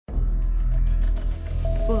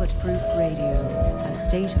Bulletproof Radio, a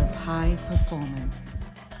state of high performance.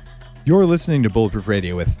 You're listening to Bulletproof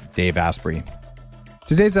Radio with Dave Asprey.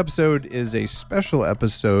 Today's episode is a special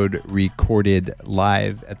episode recorded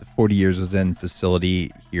live at the 40 Years of Zen facility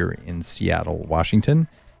here in Seattle, Washington.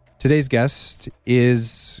 Today's guest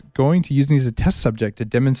is going to use me as a test subject to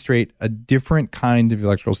demonstrate a different kind of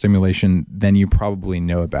electrical stimulation than you probably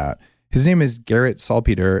know about. His name is Garrett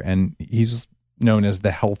Salpeter, and he's known as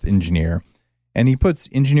the health engineer. And he puts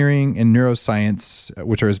engineering and neuroscience,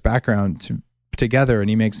 which are his background, together, and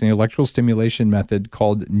he makes an electrical stimulation method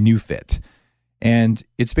called NeuFit. And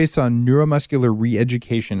it's based on neuromuscular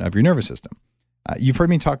re-education of your nervous system. You've heard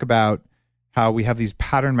me talk about how we have these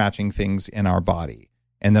pattern matching things in our body,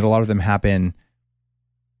 and that a lot of them happen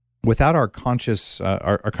without our conscious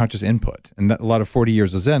input. And that a lot of 40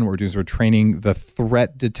 Years of Zen, what we're doing is we're training the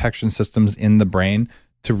threat detection systems in the brain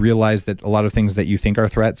to realize that a lot of things that you think are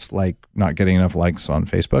threats, like not getting enough likes on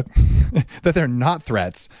Facebook, that they're not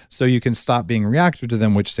threats, so you can stop being reactive to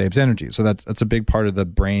them, which saves energy. So that's a big part of the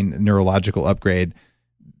brain neurological upgrade.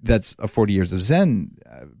 That's a 40 Years of Zen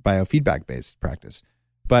biofeedback-based practice.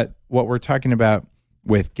 But what we're talking about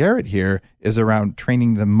with Garrett here is around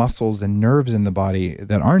training the muscles and nerves in the body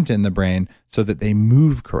that aren't in the brain so that they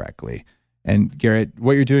move correctly. And Garrett,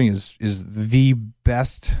 what you're doing is the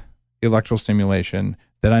best electrical stimulation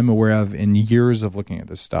that I'm aware of in years of looking at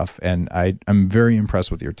this stuff. And I'm very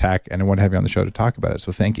impressed with your tech, and I want to have you on the show to talk about it.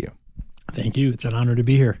 So thank you. Thank you. It's an honor to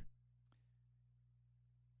be here.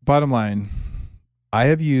 Bottom line, I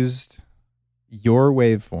have used your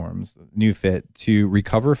waveforms, NeuFit, to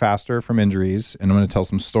recover faster from injuries. And I'm going to tell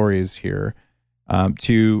some stories here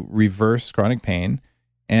to reverse chronic pain.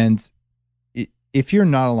 And if you're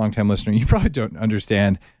not a long-time listener, you probably don't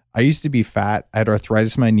understand. I used to be fat. I had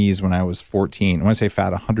arthritis in my knees when I was 14. When I say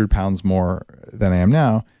fat, 100 pounds more than I am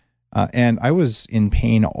now. And I was in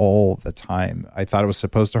pain all the time. I thought it was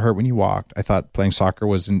supposed to hurt when you walked. I thought playing soccer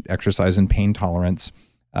was an exercise in pain tolerance.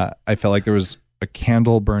 I felt like there was a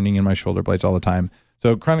candle burning in my shoulder blades all the time.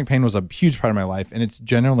 So chronic pain was a huge part of my life, and it's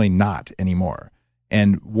generally not anymore.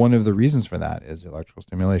 And one of the reasons for that is electrical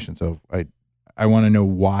stimulation. So I want to know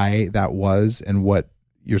why that was and what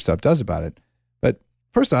your stuff does about it.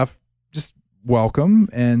 First off, just welcome,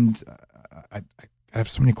 and I have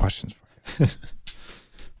so many questions for you.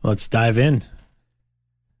 Let's dive in.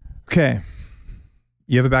 Okay.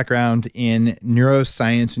 You have a background in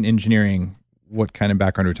neuroscience and engineering. What kind of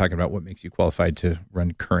background are we talking about? What makes you qualified to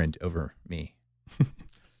run current over me?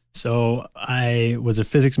 So I was a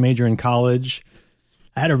physics major in college.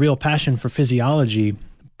 I had a real passion for physiology,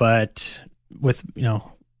 but with,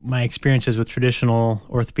 my experiences with traditional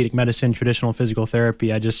orthopedic medicine, traditional physical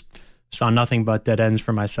therapy, I just saw nothing but dead ends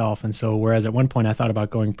for myself. And so whereas at one point I thought about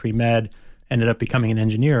going pre-med, ended up becoming an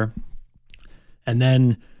engineer. And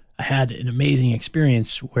then I had an amazing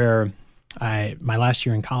experience where my last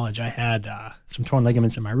year in college, I had some torn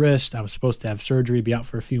ligaments in my wrist. I was supposed to have surgery, be out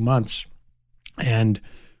for a few months. And,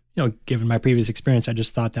 given my previous experience, I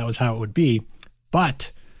just thought that was how it would be. But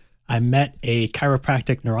I met a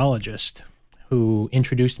chiropractic neurologist who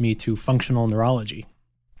introduced me to functional neurology,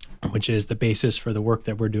 which is the basis for the work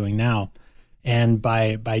that we're doing now. And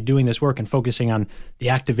by doing this work and focusing on the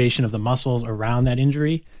activation of the muscles around that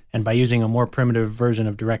injury, and by using a more primitive version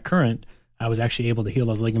of direct current, I was actually able to heal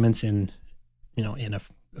those ligaments in a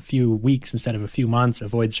few weeks instead of a few months,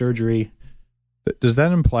 avoid surgery. Does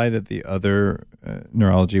that imply that the other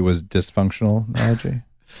neurology was dysfunctional neurology?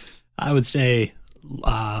 I would say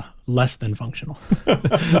less than functional.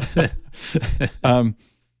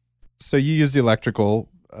 So you use the electrical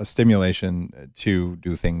stimulation to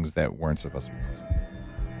do things that weren't supposed to be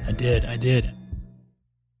possible. I did.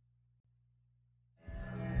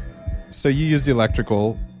 So you use the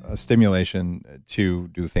electrical stimulation to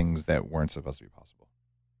do things that weren't supposed to be possible.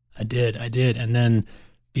 I did. And then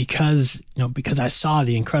because I saw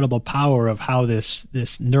the incredible power of how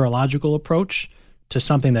this neurological approach to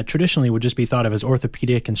something that traditionally would just be thought of as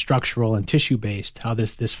orthopedic and structural and tissue-based, how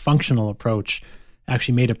this functional approach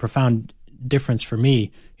actually made a profound difference for me.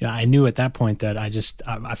 I knew at that point that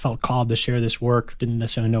I felt called to share this work, didn't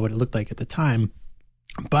necessarily know what it looked like at the time.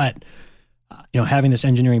 But, having this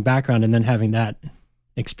engineering background and then having that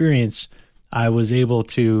experience, I was able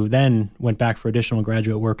to then went back for additional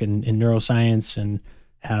graduate work in neuroscience and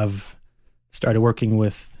have started working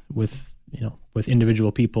with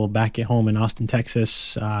individual people back at home in Austin,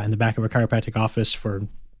 Texas, in the back of a chiropractic office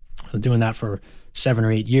doing that for 7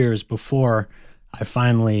 or 8 years before I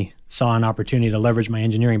finally saw an opportunity to leverage my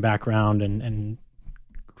engineering background and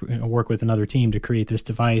work with another team to create this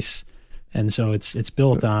device And so it's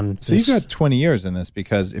built on. So you've got 20 years in this,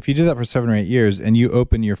 because if you do that for 7 or 8 years and you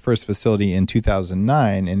open your first facility in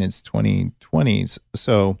 2009 and it's 2020,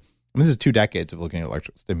 so this is 2 decades of looking at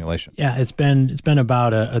electrical stimulation. Yeah, it's been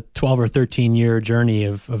about a 12 or 13 year journey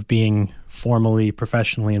of being formally,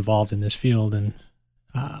 professionally involved in this field, and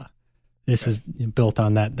this is built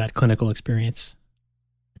on that clinical experience.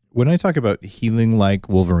 When I talk about healing like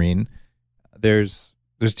Wolverine, there's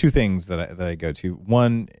 2 things that I go to.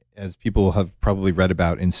 One, as people have probably read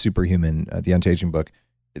about in Superhuman, the anti-aging book,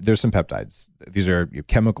 there's some peptides. These are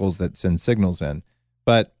chemicals that send signals in,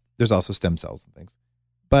 but there's also stem cells and things.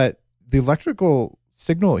 But the electrical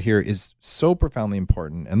signal here is so profoundly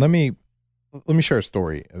important. And let me share a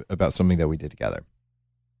story about something that we did together.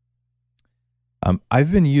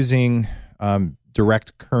 I've been using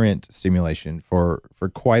direct current stimulation for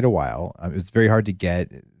quite a while. It's very hard to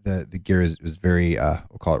get. The gear was very,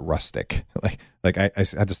 we'll call it rustic. Like I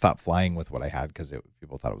had to stop flying with what I had because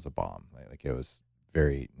people thought it was a bomb. Like it was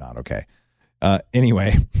very not okay.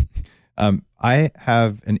 Anyway, I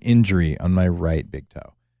have an injury on my right big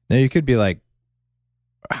toe. Now you could be like,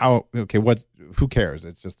 who cares?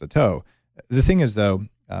 It's just a toe. The thing is though,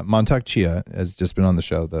 Montauk Chia has just been on the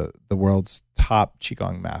show, the world's top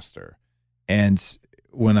Qigong master. And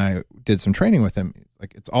when I did some training with him,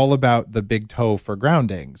 like it's all about the big toe for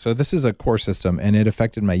grounding. So this is a core system, and it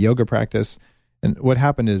affected my yoga practice. And what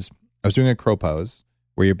happened is I was doing a crow pose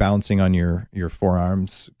where you're balancing on your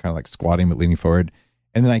forearms, kind of like squatting but leaning forward.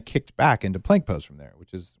 And then I kicked back into plank pose from there,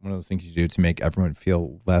 which is one of those things you do to make everyone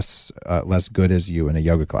feel less good as you in a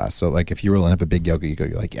yoga class. So like if you rolling up a big yoga, you're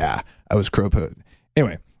like, yeah, I was crow pose.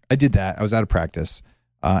 Anyway, I did that. I was out of practice.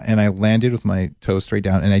 And I landed with my toe straight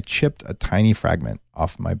down, and I chipped a tiny fragment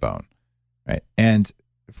off my bone, right? And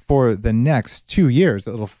for the next 2 years,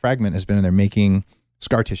 that little fragment has been in there making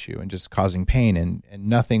scar tissue and just causing pain, and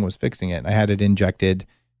nothing was fixing it. And I had it injected,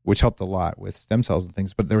 which helped a lot with stem cells and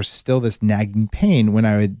things, but there was still this nagging pain when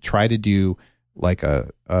I would try to do like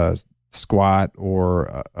a squat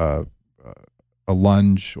or a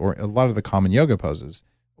lunge or a lot of the common yoga poses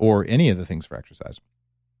or any of the things for exercise.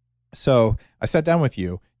 So I sat down with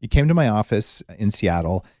you. You came to my office in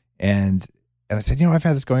Seattle, and I said, I've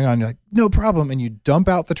had this going on. You're like, no problem. And you dump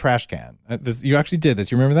out the trash can. You actually did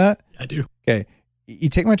this. You remember that? I do. Okay. You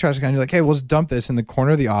take my trash can. You're like, hey, we'll just dump this in the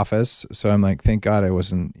corner of the office. So I'm like, thank God I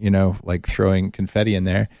wasn't, like throwing confetti in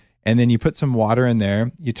there. And then you put some water in there.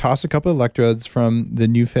 You toss a couple of electrodes from the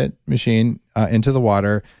New Fit machine into the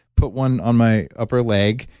water, put one on my upper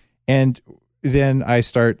leg. And then I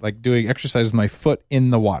start like doing exercise with my foot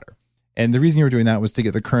in the water. And the reason you were doing that was to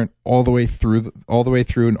get the current all the way through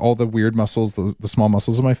and all the weird muscles, the small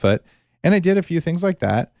muscles of my foot. And I did a few things like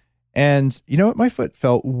that. And you know what? My foot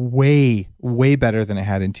felt way, way better than it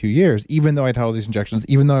had in 2 years, even though I'd had all these injections,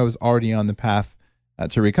 even though I was already on the path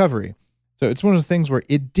to recovery. So it's one of those things where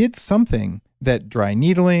it did something that dry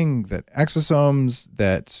needling, that exosomes,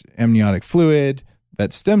 that amniotic fluid,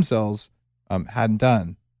 that stem cells hadn't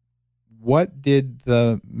done. What did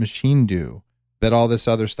the machine do that all this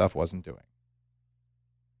other stuff wasn't doing?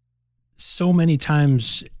 So many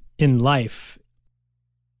times in life,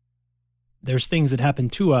 there's things that happen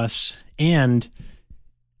to us, and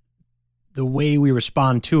the way we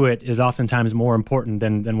respond to it is oftentimes more important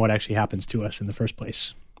than what actually happens to us in the first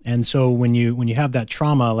place. And so when you have that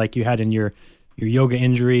trauma like you had in your yoga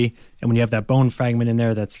injury, and when you have that bone fragment in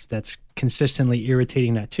there that's consistently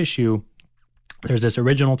irritating that tissue, there's this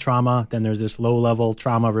original trauma, then there's this low-level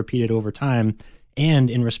trauma repeated over time. And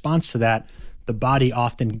in response to that, the body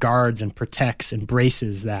often guards and protects and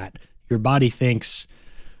braces that. Your body thinks,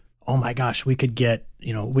 oh my gosh, we could get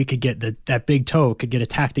that big toe could get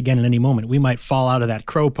attacked again at any moment. We might fall out of that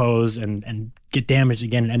crow pose and get damaged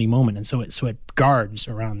again at any moment. And so it guards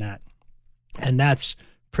around that. And that's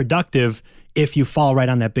productive if you fall right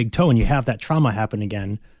on that big toe and you have that trauma happen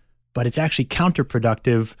again. But it's actually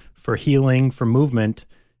counterproductive for healing, for movement.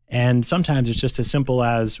 And sometimes it's just as simple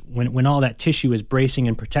as when all that tissue is bracing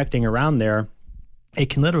and protecting around there,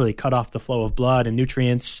 it can literally cut off the flow of blood and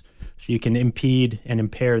nutrients, so you can impede and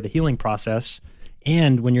impair the healing process.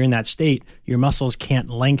 And when you're in that state, your muscles can't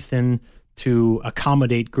lengthen to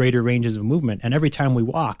accommodate greater ranges of movement. And every time we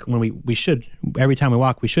walk, we should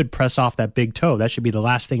press off that big toe. That should be the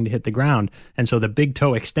last thing to hit the ground. And so the big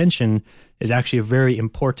toe extension is actually a very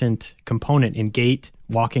important component in gait,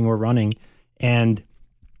 walking or running. And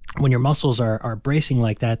when your muscles are bracing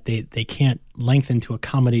like that, they can't lengthen to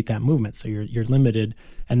accommodate that movement. So you're limited.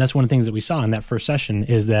 And that's one of the things that we saw in that first session,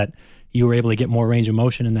 is that you were able to get more range of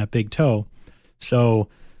motion in that big toe. So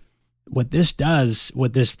what this does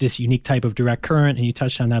with this unique type of direct current, and you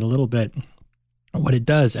touched on that a little bit, what it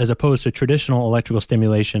does, as opposed to traditional electrical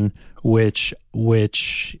stimulation, which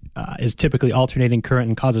is typically alternating current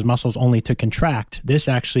and causes muscles only to contract, this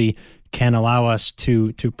actually can allow us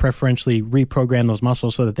to preferentially reprogram those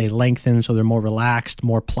muscles so that they lengthen, so they're more relaxed,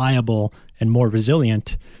 more pliable, and more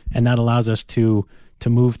resilient. And that allows us to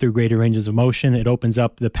move through greater ranges of motion. It opens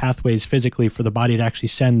up the pathways physically for the body to actually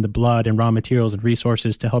send the blood and raw materials and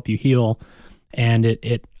resources to help you heal. And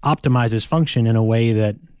it optimizes function in a way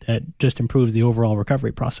that just improves the overall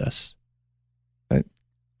recovery process.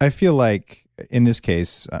 I feel like in this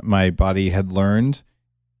case, my body had learned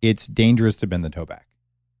it's dangerous to bend the toe back,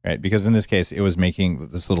 right? Because in this case, it was making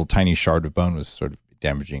this little tiny shard of bone was sort of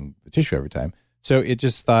damaging the tissue every time. So it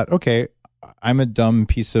just thought, okay, I'm a dumb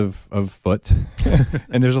piece of foot,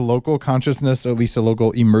 and there's a local consciousness, or at least a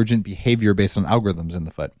local emergent behavior based on algorithms in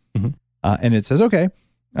the foot. Mm-hmm. And it says, okay,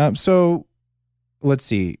 so let's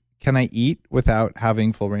see. Can I eat without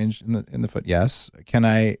having full range in the foot? Yes. Can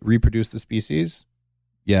I reproduce the species?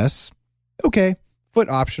 Yes. Okay. Foot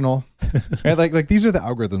optional. Right? Like these are the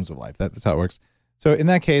algorithms of life. That's how it works. So in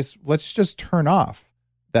that case, let's just turn off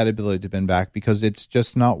that ability to bend back because it's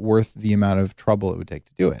just not worth the amount of trouble it would take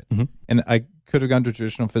to do it. Mm-hmm. And I could have gone to a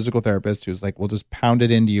traditional physical therapist who's like, we'll just pound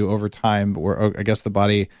it into you over time. Or I guess the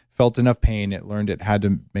body felt enough pain. It learned it had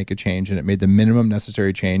to make a change, and it made the minimum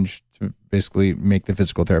necessary change to basically make the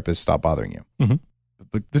physical therapist stop bothering you. Mm-hmm.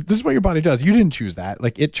 But this is what your body does. You didn't choose that.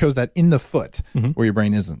 Like it chose that in the foot mm-hmm. where your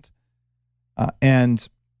brain isn't. And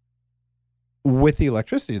with the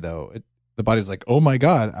electricity though, the body's like, oh my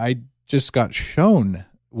God, I just got shown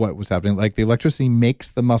what was happening. Like the electricity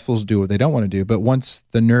makes the muscles do what they don't want to do. But once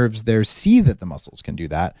the nerves there see that the muscles can do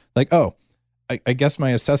that, like, oh, I guess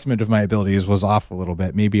my assessment of my abilities was off a little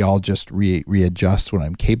bit. Maybe I'll just readjust what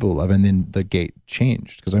I'm capable of. And then the gate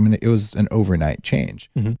changed because it was an overnight change.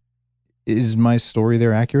 Mm-hmm. Is my story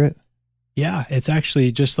there accurate? Yeah, it's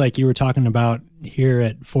actually just like you were talking about here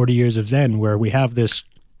at 40 Years of Zen, where we have this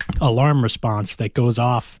alarm response that goes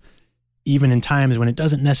off even in times when it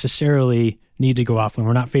doesn't necessarily need to go off, when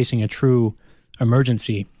we're not facing a true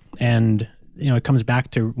emergency. And, it comes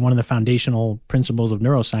back to one of the foundational principles of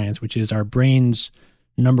neuroscience, which is our brain's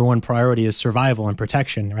number one priority is survival and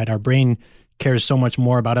protection, right? Our brain cares so much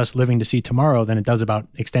more about us living to see tomorrow than it does about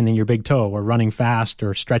extending your big toe or running fast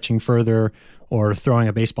or stretching further or throwing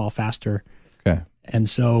a baseball faster. Okay. And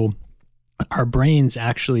so our brains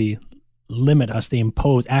actually limit us. They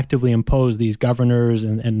actively impose these governors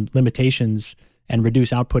and limitations and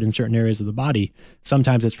reduce output in certain areas of the body.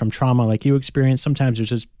 Sometimes it's from trauma like you experienced. Sometimes there's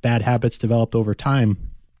just bad habits developed over time.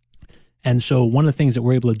 And so one of the things that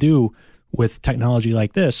we're able to do with technology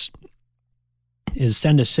like this is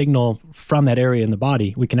send a signal from that area in the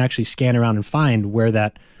body. We can actually scan around and find where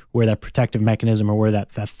that protective mechanism or where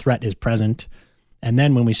that threat is present. And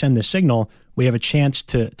then when we send this signal, we have a chance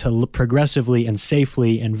to progressively and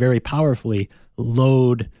safely and very powerfully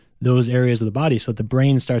load those areas of the body so that the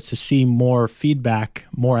brain starts to see more feedback,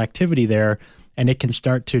 more activity there, and it can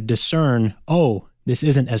start to discern, oh, this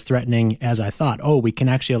isn't as threatening as I thought. Oh, we can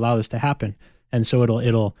actually allow this to happen. And so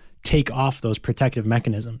it'll take off those protective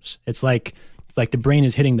mechanisms. It's like the brain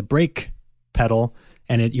is hitting the brake pedal,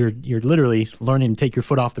 and you're literally learning to take your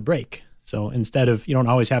foot off the brake. So instead of, you don't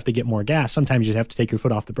always have to get more gas, sometimes you just have to take your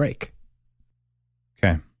foot off the brake.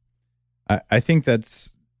 Okay. I think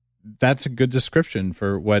that's a good description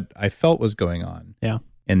for what I felt was going on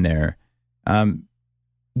in there.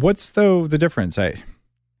 What's though the difference?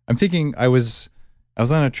 I'm thinking I was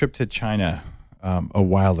on a trip to China a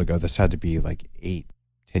while ago. This had to be like 8-10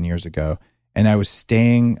 years ago. And I was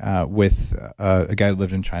staying with a guy who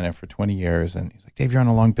lived in China for 20 years. And he's like, Dave, you're on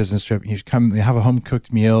a long business trip. You should come have a home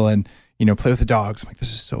cooked meal and, play with the dogs. I'm like,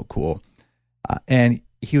 this is so cool. And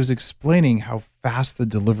he was explaining how fast the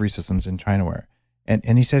delivery systems in China were.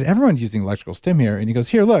 And he said, everyone's using electrical stim here. And he goes,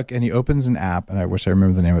 here, look. And he opens an app. And I wish I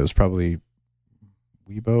remember the name. It was probably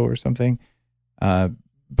Weibo or something. But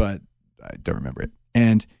I don't remember it.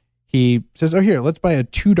 And he says, oh, here, let's buy a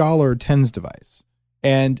 $2 TENS device.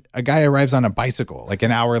 And a guy arrives on a bicycle like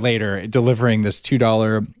an hour later delivering this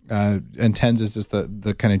 $2 and TENS is just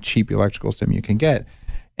the kind of cheap electrical stim you can get.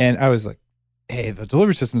 And I was like, hey, the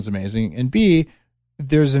delivery system is amazing. And B,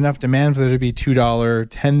 there's enough demand for there to be $2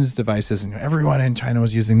 TENS devices, and everyone in China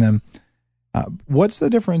was using them. What's the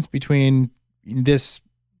difference between this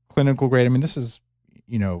clinical grade? I mean, this is,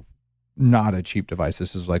 not a cheap device.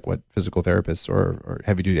 This is like what physical therapists or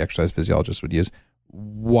heavy duty exercise physiologists would use.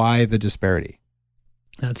 Why the disparity?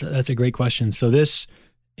 That's a great question. So this,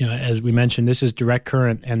 as we mentioned, this is direct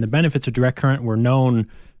current, and the benefits of direct current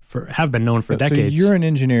have been known for decades. So you're an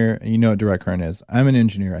engineer and you know what direct current is. I'm an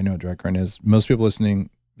engineer. I know what direct current is. Most people listening,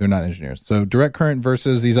 they're not engineers. So direct current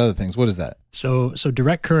versus these other things. What is that? So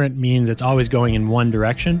direct current means it's always going in one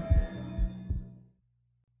direction.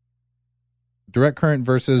 Direct current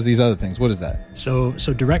versus these other things. What is that? So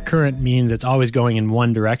direct current means it's always going in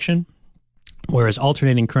one direction, whereas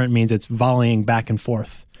alternating current means it's volleying back and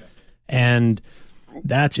forth. And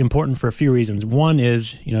that's important for a few reasons. One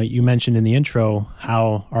is, you mentioned in the intro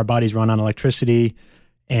how our bodies run on electricity,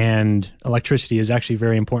 and electricity is actually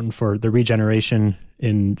very important for the regeneration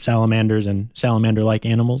in salamanders and salamander-like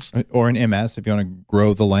animals. Or in MS, if you want to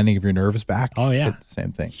grow the lining of your nerves back. Oh, yeah.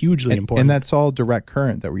 Same thing. Hugely important. And that's all direct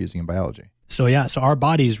current that we're using in biology. So our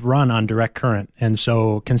bodies run on direct current. And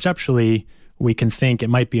so conceptually, we can think it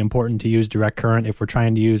might be important to use direct current if we're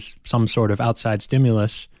trying to use some sort of outside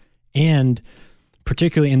stimulus. And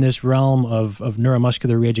particularly in this realm of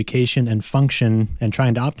neuromuscular reeducation and function and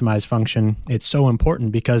trying to optimize function, it's so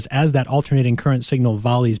important because as that alternating current signal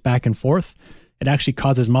volleys back and forth, it actually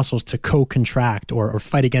causes muscles to co-contract or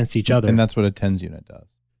fight against each other. And that's what a TENS unit does.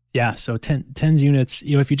 Yeah, so TENS units,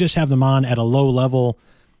 if you just have them on at a low level,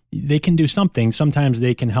 they can do something. Sometimes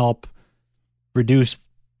they can help reduce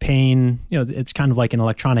pain. It's kind of like an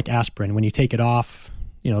electronic aspirin. When you take it off,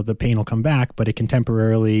 the pain will come back, but it can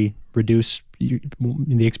temporarily reduce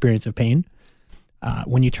the experience of pain.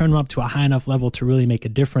 When you turn them up to a high enough level to really make a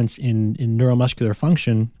difference in neuromuscular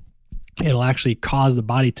function, it'll actually cause the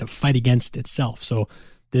body to fight against itself. So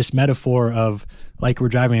this metaphor of like we're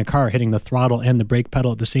driving a car, hitting the throttle and the brake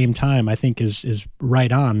pedal at the same time, I think is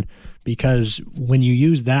right on, because when you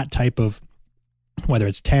use that type of, whether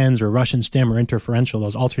it's TENS or Russian stim or interferential,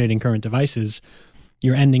 those alternating current devices,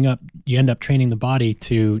 you end up training the body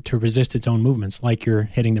to resist its own movements, like you're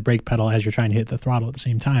hitting the brake pedal as you're trying to hit the throttle at the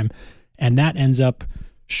same time. And that ends up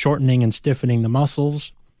shortening and stiffening the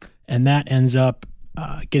muscles, and that ends up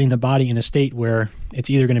getting the body in a state where it's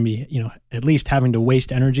either going to be, at least having to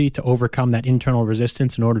waste energy to overcome that internal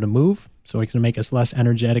resistance in order to move. So it's going to make us less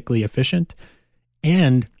energetically efficient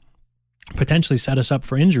and potentially set us up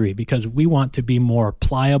for injury, because we want to be more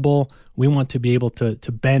pliable. We want to be able to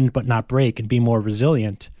bend but not break and be more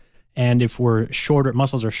resilient. And if we're shorter,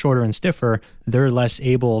 muscles are shorter and stiffer, they're less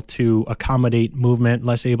able to accommodate movement,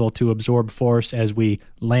 less able to absorb force as we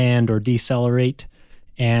land or decelerate.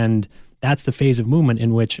 And that's the phase of movement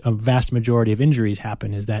in which a vast majority of injuries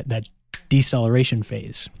happen, is that deceleration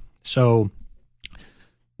phase. So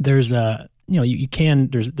there's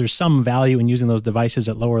there's some value in using those devices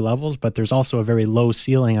at lower levels, but there's also a very low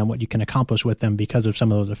ceiling on what you can accomplish with them because of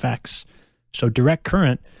some of those effects. So direct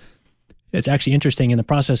current, it's actually interesting. In the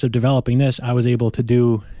process of developing this, I was able to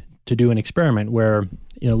do an experiment where,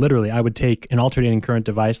 literally I would take an alternating current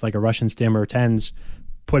device like a Russian stim or TENS,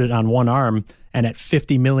 put it on one arm, and at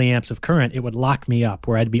 50 milliamps of current, it would lock me up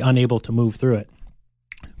where I'd be unable to move through it.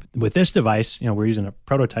 With this device, we're using a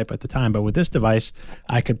prototype at the time, but with this device,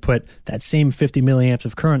 I could put that same 50 milliamps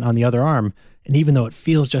of current on the other arm. And even though it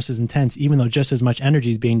feels just as intense, even though just as much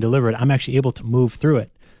energy is being delivered, I'm actually able to move through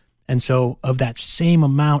it. And so of that same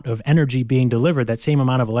amount of energy being delivered, that same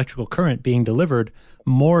amount of electrical current being delivered,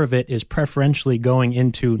 more of it is preferentially going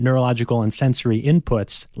into neurological and sensory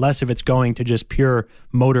inputs, less of it's going to just pure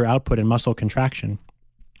motor output and muscle contraction.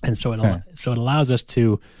 And so it allows us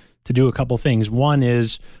to do a couple things. One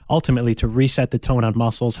is ultimately to reset the tone on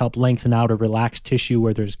muscles, help lengthen out or relax tissue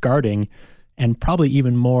where there's guarding, and probably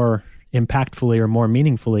even more impactfully or more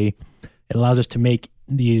meaningfully, it allows us to make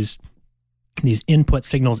these input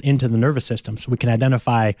signals into the nervous system so we can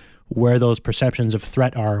identify where those perceptions of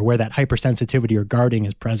threat are, where that hypersensitivity or guarding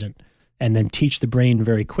is present, and then teach the brain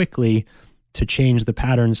very quickly to change the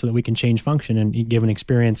pattern so that we can change function and give an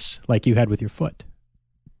experience like you had with your foot.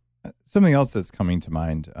 Something else that's coming to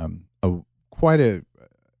mind, quite a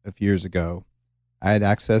few years ago, I had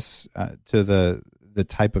access to the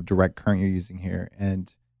type of direct current you're using here,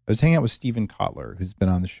 and I was hanging out with Stephen Kotler, who's been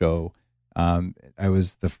on the show. I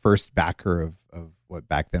was the first backer of what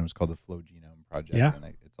back then was called the Flow Genome Project,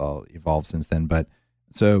 and it's all evolved since then. But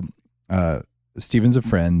so Stephen's a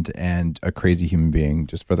friend and a crazy human being,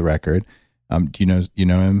 just for the record. Do you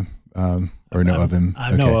know him? Or know of him?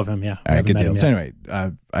 I know of him, yeah. All right, good deal. So anyway,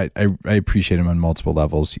 I appreciate him on multiple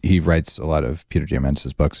levels. He writes a lot of Peter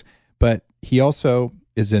Diamandis' books, but he also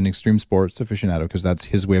is an extreme sports aficionado because that's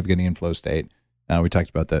his way of getting in flow state. We talked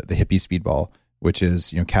about the hippie speedball, which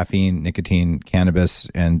is caffeine, nicotine, cannabis,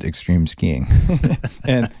 and extreme skiing,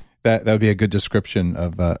 and that would be a good description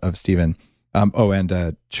of Stephen.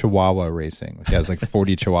 And Chihuahua racing. He has like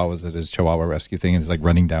 40 Chihuahuas at his Chihuahua rescue thing, and he's like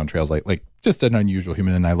running down trails, like just an unusual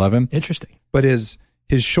human, and I love him. Interesting. But his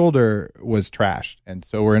shoulder was trashed, and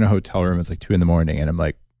so we're in a hotel room. It's like 2 a.m, and I'm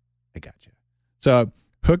like, I got you. So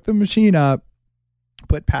I hook the machine up,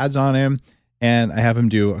 put pads on him, and I have him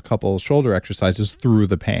do a couple shoulder exercises through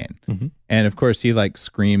the pain. Mm-hmm. And of course, he like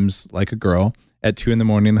screams like a girl at 2 a.m.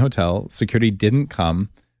 in the hotel. Security didn't come,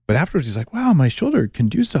 but afterwards he's like, wow, my shoulder can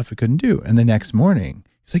do stuff it couldn't do. And the next morning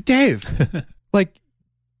he's like, Dave, like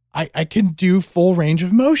I can do full range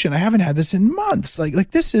of motion. I haven't had this in months.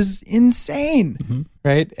 Like this is insane. Mm-hmm.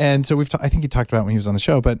 Right. And so I think he talked about it when he was on the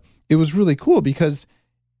show, but it was really cool because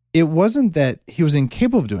it wasn't that he was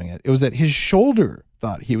incapable of doing it. It was that his shoulder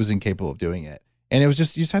thought he was incapable of doing it. And it was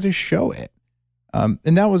just, you just had to show it.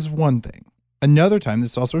 And that was one thing. Another time,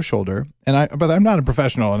 this is also shoulder. But I'm not a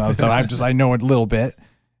professional. And so I know a little bit,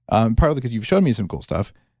 partly because you've showed me some cool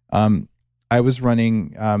stuff. I was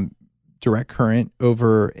running direct current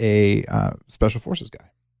over a special forces guy,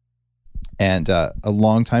 and a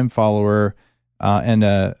longtime follower, and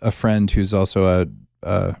a friend who's also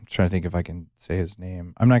I'm trying to think if I can say his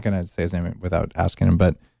name. I'm not going to say his name without asking him,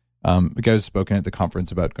 but the guy who's spoken at the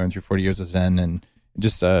conference about going through 40 years of Zen, and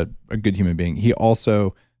just a good human being. He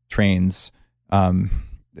also trains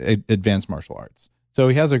advanced martial arts. So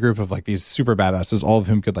he has a group of like these super badasses, all of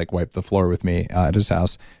whom could like wipe the floor with me at his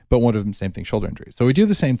house, but one of them, same thing, shoulder injury. So we do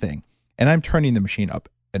the same thing, and I'm turning the machine up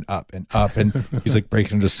and up and up, and he's like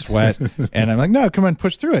breaking into sweat, and I'm like, no, come on,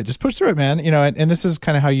 push through it, just push through it, man. And this is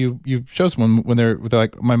kind of how you show someone when they're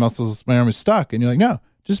like, my arm is stuck, and you're like, no,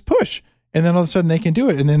 just push, and then all of a sudden they can do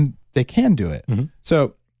it, and then they can do it. Mm-hmm.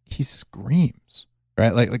 So he screams,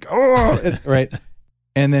 right, like oh, right,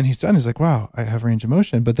 and then he's done. He's like, wow, I have range of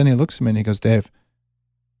motion. But then he looks at me and he goes, Dave,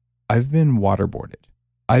 I've been waterboarded.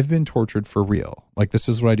 I've been tortured for real. Like, this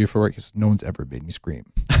is what I do for work. He says, no one's ever made me scream.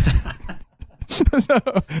 So,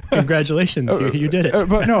 congratulations, you did it.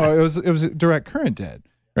 But no, it was direct current did,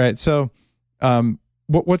 right? So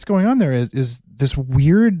what's going on there is this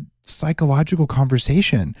weird psychological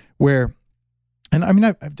conversation where, and I mean,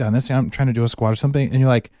 I've done this, I'm trying to do a squat or something, and you're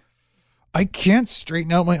like, I can't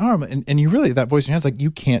straighten out my arm. And you really, that voice in your head's like,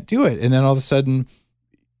 you can't do it. And then all of a sudden,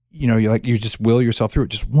 you're like, you just will yourself through it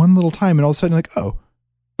just one little time. And all of a sudden you're like, oh,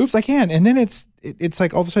 oops, I can. And then it's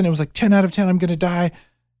like, all of a sudden it was like 10 out of 10, I'm going to die.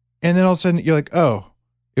 And then all of a sudden you're like, oh,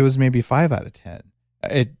 it was maybe 5 out of 10.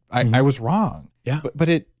 I was wrong. Yeah. But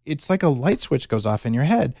it's like a light switch goes off in your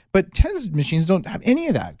head, but TENS machines don't have any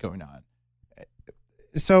of that going on.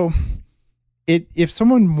 So if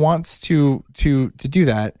someone wants to do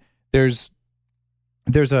that, there's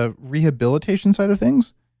a rehabilitation side of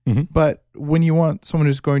things. Mm-hmm. But when you want someone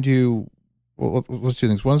who's going to, well, let's do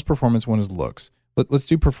things. One is performance, one is looks. Let's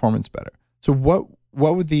do performance better. So what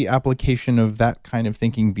would the application of that kind of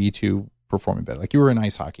thinking be to performing better? Like, you were an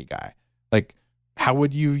ice hockey guy. Like, how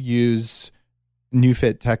would you use new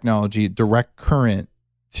fit technology, direct current,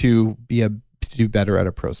 to do better at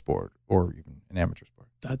a pro sport or even an amateur sport?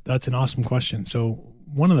 That's an awesome question. So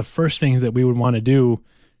one of the first things that we would want to do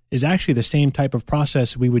is actually the same type of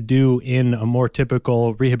process we would do in a more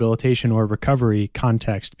typical rehabilitation or recovery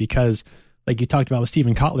context, because like you talked about with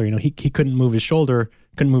Stephen Kotler, he couldn't move his shoulder,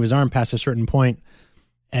 couldn't move his arm past a certain point.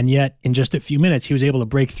 And yet in just a few minutes, he was able to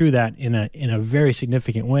break through that in a very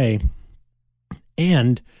significant way.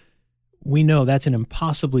 And we know that's an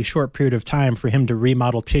impossibly short period of time for him to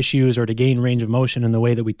remodel tissues or to gain range of motion in the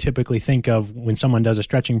way that we typically think of when someone does a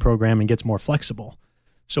stretching program and gets more flexible.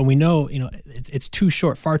 So we know, it's too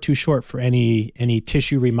short, far too short for any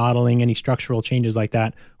tissue remodeling, any structural changes like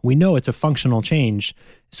that. We know it's a functional change.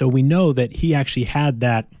 So we know that he actually had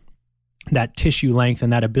that tissue length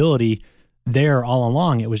and that ability there all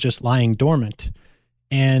along. It was just lying dormant.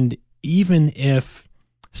 And even if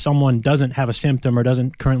someone doesn't have a symptom or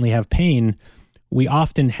doesn't currently have pain, we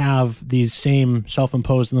often have these same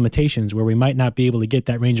self-imposed limitations where we might not be able to get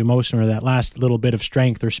that range of motion or that last little bit of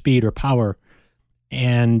strength or speed or power.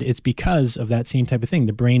 And it's because of that same type of thing.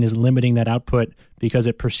 The brain is limiting that output because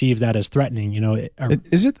it perceives that as threatening.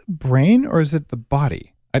 Is it the brain or is it the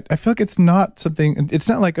body? I feel like it's not something. It's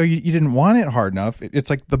not like, oh, you didn't want it hard enough. It's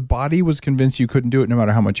like the body was convinced you couldn't do it no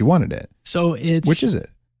matter how much you wanted it. So which is it?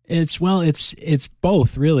 It's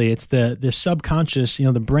both, really. It's the subconscious.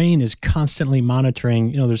 The brain is constantly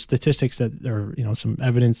monitoring. There's statistics that are some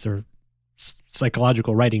evidence or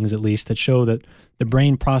psychological writings at least that show that the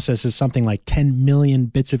brain processes something like 10 million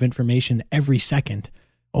bits of information every second.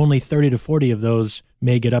 Only 30 to 40 of those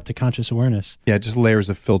may get up to conscious awareness. Yeah, just layers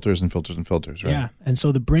of filters and filters and filters, right? Yeah, and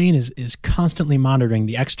so the brain is constantly monitoring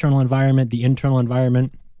the external environment, the internal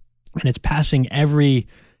environment, and it's passing every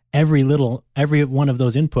one of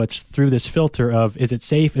those inputs through this filter of, is it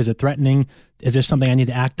safe? Is it threatening? Is there something I need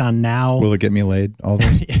to act on now? Will it get me laid? All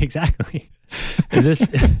those? Exactly. Is this?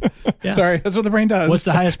 Yeah. Sorry, that's what the brain does. What's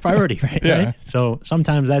the highest priority, right? Yeah. Right? So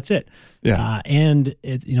sometimes that's it. Yeah. And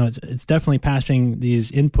it's definitely passing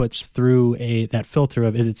these inputs through that filter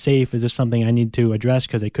of, is it safe? Is this something I need to address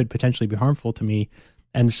because it could potentially be harmful to me?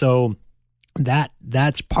 And so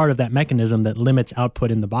that's part of that mechanism that limits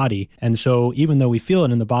output in the body. And so even though we feel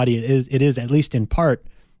it in the body, it is at least in part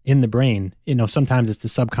in the brain. Sometimes it's the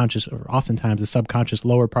subconscious, or oftentimes the subconscious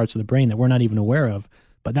lower parts of the brain that we're not even aware of.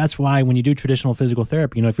 But that's why when you do traditional physical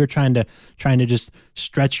therapy, if you're trying to just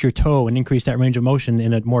stretch your toe and increase that range of motion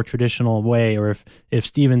in a more traditional way, or if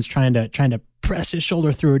Steven's trying to press his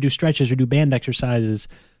shoulder through or do stretches or do band exercises,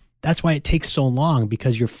 that's why it takes so long,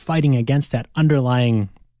 because you're fighting against that underlying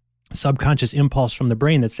subconscious impulse from the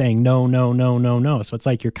brain that's saying no, no, no, no, no. So it's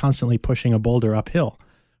like you're constantly pushing a boulder uphill.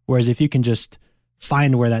 Whereas if you can just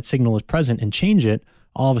find where that signal is present and change it,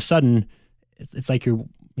 all of a sudden it's like you're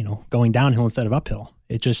going downhill instead of uphill.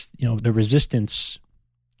 It just, the resistance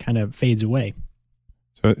kind of fades away.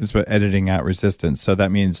 So it's about editing out resistance. So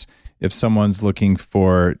that means if someone's looking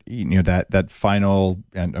for, that final,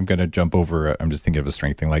 and I'm going to jump over, I'm just thinking of a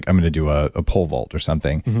strength thing, like I'm going to do a pole vault or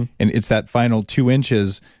something. Mm-hmm. And it's that final 2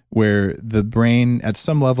 inches where the brain, at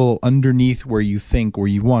some level underneath where you think, where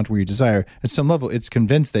you want, where you desire, at some level, it's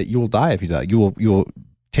convinced that you will die if you die. You will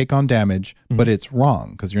take on damage, mm-hmm. but it's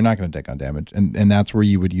wrong, because you're not going to take on damage. And that's where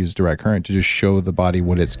you would use direct current to just show the body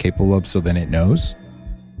what it's capable of, so then it knows.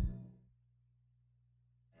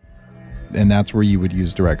 And that's where you would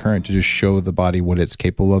use direct current to just show the body what it's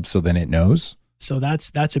capable of, so then it knows. So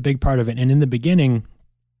that's a big part of it. And in the beginning,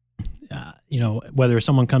 whether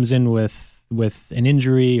someone comes in with an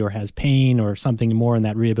injury or has pain or something more in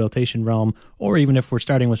that rehabilitation realm, or even if we're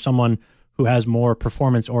starting with someone who has more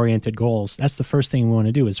performance-oriented goals, that's the first thing we want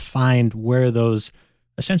to do, is find where those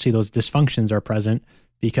dysfunctions are present,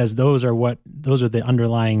 because those are the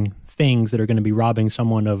underlying things that are going to be robbing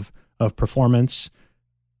someone of performance,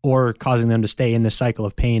 or causing them to stay in this cycle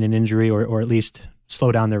of pain and injury, or at least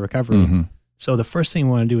slow down their recovery. Mm-hmm. So the first thing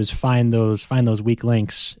we want to do is find those weak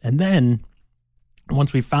links. And then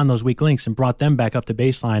once we've found those weak links and brought them back up to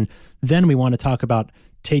baseline, then we want to talk about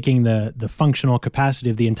taking the functional capacity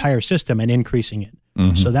of the entire system and increasing it.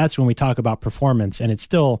 Mm-hmm. So that's when we talk about performance. And it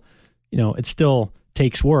still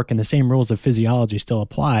takes work, and the same rules of physiology still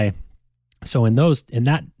apply. So in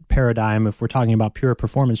that paradigm, if we're talking about pure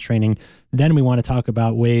performance training, then we want to talk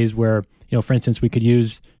about ways where, for instance, we could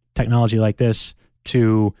use technology like this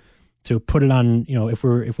to put it on, if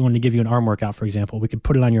we wanted to give you an arm workout, for example, we could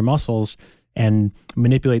put it on your muscles and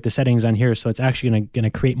manipulate the settings on here, so it's actually going to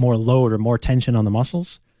create more load or more tension on the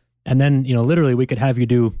muscles. And then, literally we could have you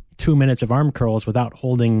do 2 minutes of arm curls without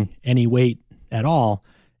holding any weight at all,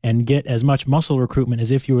 and get as much muscle recruitment as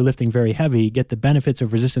if you were lifting very heavy, get the benefits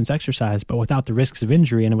of resistance exercise, but without the risks of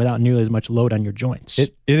injury and without nearly as much load on your joints.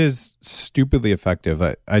 It is stupidly effective.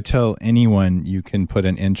 I tell anyone you can put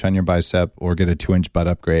an inch on your bicep or get a 2-inch butt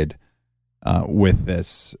upgrade with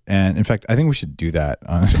this. And in fact, I think we should do that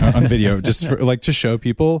on video, just to show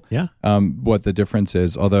people what the difference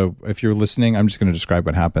is. Although if you're listening, I'm just going to describe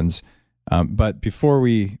what happens. But before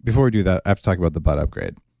we do that, I have to talk about the butt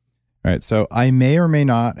upgrade. All right, so I may or may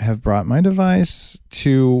not have brought my device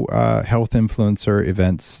to health influencer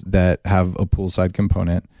events that have a poolside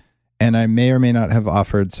component, and I may or may not have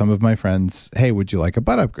offered some of my friends, hey, would you like a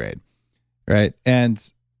butt upgrade? Right?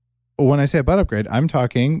 And when I say a butt upgrade, I'm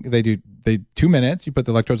talking, they 2 minutes, you put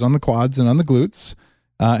the electrodes on the quads and on the glutes,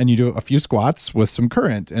 and you do a few squats with some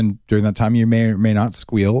current, and during that time you may or may not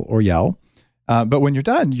squeal or yell. But when you're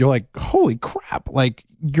done, you're like, holy crap, like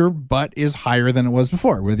your butt is higher than it was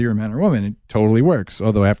before, whether you're a man or woman. It totally works.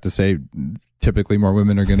 Although I have to say, typically more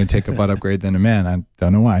women are going to take a butt upgrade than a man. I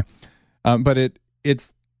don't know why. But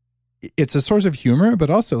it's a source of humor,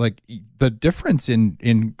 but also like the difference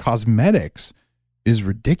in cosmetics is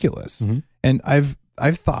ridiculous. Mm-hmm. And I've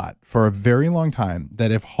thought for a very long time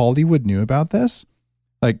that if Hollywood knew about this,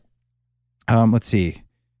 like, let's see,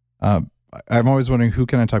 I'm always wondering, who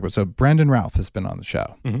can I talk about? So Brandon Routh has been on the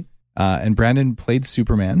show. Mm-hmm. And Brandon played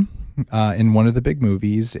Superman in one of the big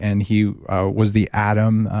movies, and he was the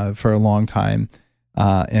Atom for a long time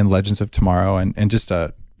in Legends of Tomorrow, and just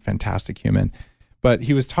a fantastic human. But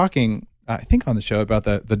he was talking, I think on the show, about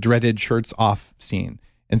the dreaded shirts off scene.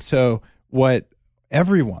 And so what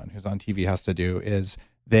everyone who's on TV has to do is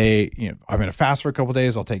I'm going to fast for a couple of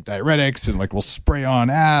days, I'll take diuretics, and like we'll spray on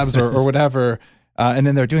abs or whatever. And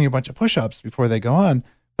then they're doing a bunch of push-ups before they go on.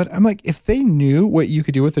 But I'm like, if they knew what you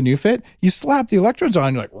could do with the new fit, you slap the electrodes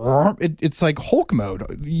on, you're like, it's like Hulk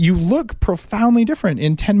mode. You look profoundly different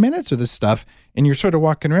in 10 minutes of this stuff, and you're sort of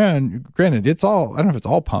walking around. Granted, it's all, I don't know if it's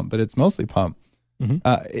all pump, but it's mostly pump.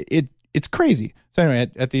 Mm-hmm. it's crazy. So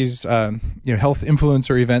anyway, at these health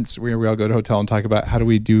influencer events where we all go to a hotel and talk about how do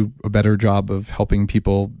we do a better job of helping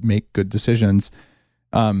people make good decisions.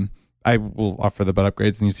 I will offer the butt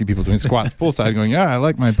upgrades, and you see people doing squats poolside going, yeah, I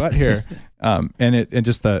like my butt here. And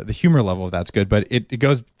just the humor level of that's good, but it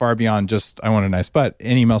goes far beyond just, I want a nice butt,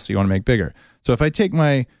 any muscle you want to make bigger. So if I take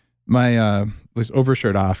my this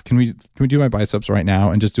overshirt off, can we do my biceps right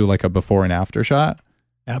now and just do like a before and after shot?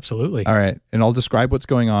 Absolutely. All right. And I'll describe what's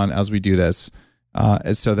going on as we do this,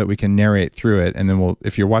 so that we can narrate through it. And then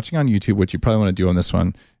if you're watching on YouTube, which you probably want to do on this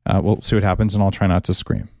one, we'll see what happens, and I'll try not to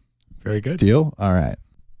scream. Very good. Deal? All right.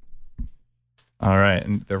 All right.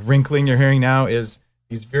 And the wrinkling you're hearing now is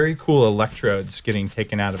these very cool electrodes getting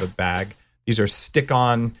taken out of a bag. These are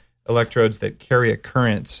stick-on electrodes that carry a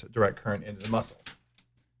direct current into the muscle.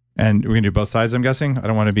 And we're going to do both sides, I'm guessing? I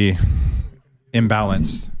don't want to be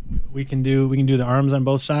imbalanced. We can do the arms on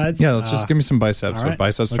both sides. Yeah, let's just give me some biceps. All right, so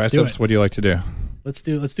biceps, let's triceps, what do you like to do? Let's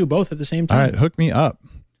do both at the same time. All right, hook me up.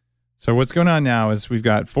 So what's going on now is we've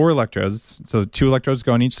got 4 electrodes. So 2 electrodes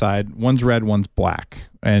go on each side. One's red, one's black.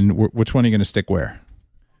 And which one are you going to stick where?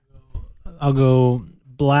 I'll go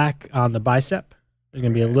black on the bicep. There's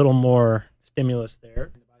going to be a little more stimulus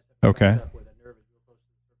there. Okay.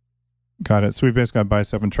 Got it. So we've basically got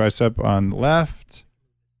bicep and tricep on the left.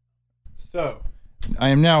 So I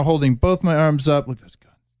am now holding both my arms up. Look at those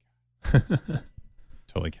guns.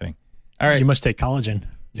 Totally kidding. All right. You must take collagen.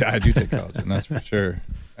 Yeah, I do take collagen. That's for sure.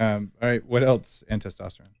 All right. What else? And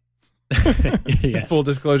testosterone. Yes. Full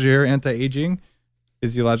disclosure here, anti-aging,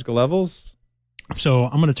 physiological levels. So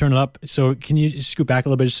I'm going to turn it up. So can you just scoot back a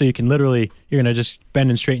little bit so you can you're going to just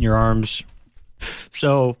bend and straighten your arms.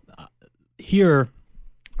 So here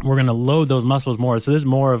we're going to load those muscles more. So this is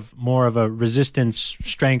more of a resistance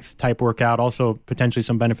strength type workout. Also potentially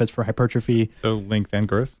some benefits for hypertrophy. So length and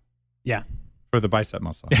girth? Yeah. For the bicep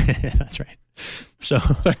muscle. That's right. So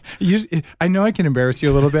sorry, I know I can embarrass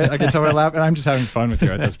you a little bit. I can tell by laugh, and I'm just having fun with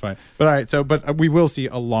you at this point. But all right, but we will see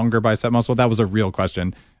a longer bicep muscle. That was a real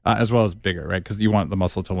question, as well as bigger, right? Because you want the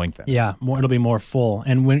muscle to lengthen. Yeah, it'll be more full.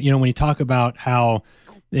 And when you talk about how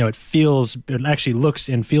it actually looks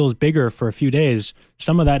and feels bigger for a few days,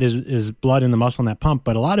 some of that is blood in the muscle and that pump,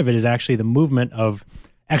 but a lot of it is actually the movement of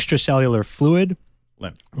extracellular fluid,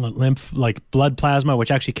 lymph, like blood plasma,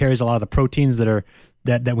 which actually carries a lot of the proteins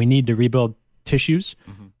that we need to rebuild tissues.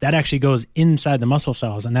 Mm-hmm. That actually goes inside the muscle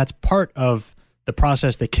cells, and that's part of the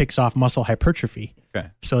process that kicks off muscle hypertrophy. Okay.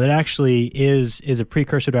 So it actually is a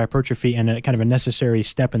precursor to hypertrophy and a kind of a necessary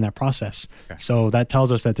step in that process. Okay. So that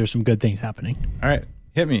tells us that there's some good things happening. All right,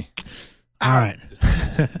 hit me. All right.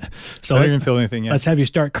 So I don't even feel anything yet. Let's have you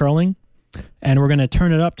start curling. And we're going to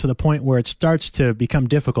turn it up to the point where it starts to become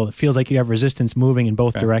difficult. It feels like you have resistance moving in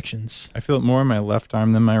both directions. I feel it more in my left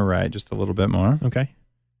arm than my right, just a little bit more. Okay.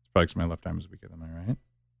 It's probably because my left arm is weaker than my right.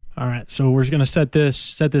 All right. So we're going to set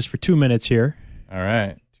this for 2 minutes here. All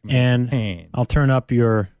right. And I'll turn up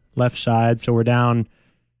your left side. So we're down.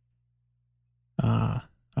 All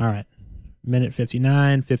right. Minute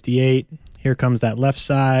 59, 58. Here comes that left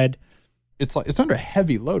side. It's under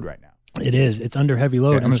heavy load right now. It is. It's under heavy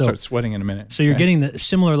load. Okay, I'm going to start sweating in a minute. So you're getting the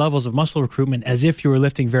similar levels of muscle recruitment as if you were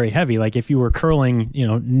lifting very heavy, like if you were curling,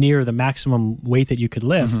 near the maximum weight that you could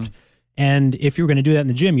lift. Mm-hmm. And if you were going to do that in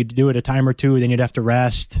the gym, you'd do it a time or two, then you'd have to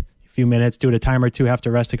rest a few minutes, do it a time or two, have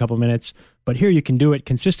to rest a couple minutes. But here you can do it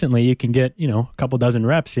consistently. You can get, a couple dozen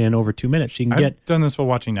reps in over 2 minutes. So you can I've done this while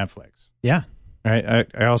watching Netflix. Yeah. Right.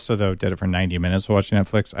 I also, though, did it for 90 minutes while watching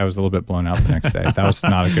Netflix. I was a little bit blown out the next day. That was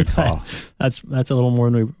not a good call. That's a little more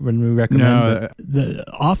than we recommend. No,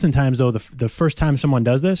 oftentimes, though, the first time someone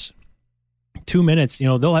does this, 2 minutes,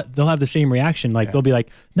 they'll have the same reaction. Like they'll be like,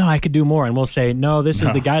 "No, I could do more," and we'll say, "No, this is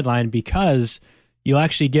the guideline," because you'll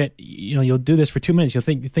actually get, you'll do this for 2 minutes. You'll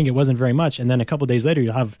think it wasn't very much, and then a couple of days later,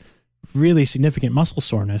 you'll have really significant muscle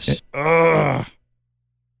soreness. God,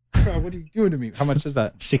 what are you doing to me? How much is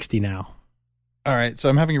that? 60 now. All right, so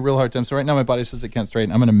I'm having a real hard time. So right now my body says it can't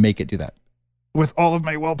straighten. I'm going to make it do that with all of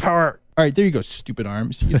my willpower. All right, there you go, stupid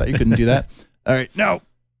arms. You thought you couldn't do that? All right, now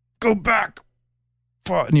go back.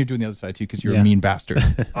 And you're doing the other side too because you're a mean bastard.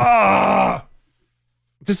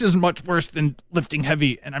 This is much worse than lifting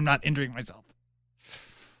heavy, and I'm not injuring myself.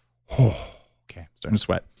 Okay, I'm starting to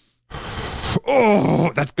sweat.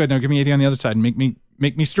 Oh, that's good. Now give me 80 on the other side and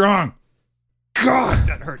make me strong. God,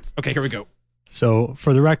 that hurts. Okay, here we go. So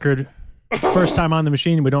for the record, first time on the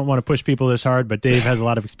machine, we don't want to push people this hard, but Dave has a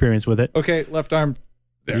lot of experience with it. Okay, left arm.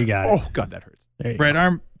 There. You got it. Oh, God, that hurts. Right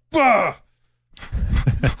arm.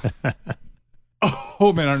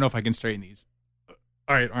 Oh, man, I don't know if I can straighten these.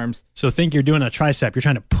 All right, arms. So think you're doing a tricep. You're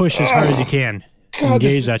trying to push as hard as you can.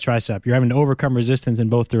 engage that tricep. You're having to overcome resistance in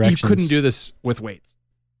both directions. You couldn't do this with weights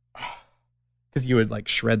because you would like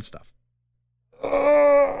shred stuff.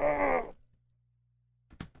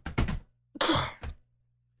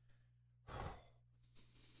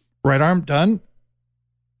 Right arm done.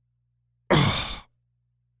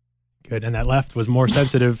 Good. And that left was more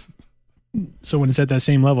sensitive. So when it's at that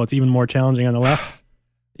same level, it's even more challenging on the left.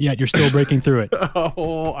 Yet you're still breaking through it. Oh,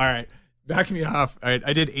 all right. Back me off. All right.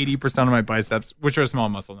 I did 80% of my biceps, which are a small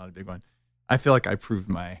muscle, not a big one. I feel like I proved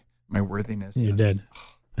my worthiness. You did.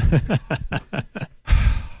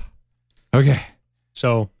 Okay.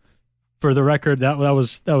 So for the record, that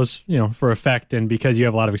was for effect, and because you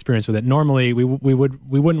have a lot of experience with it. Normally we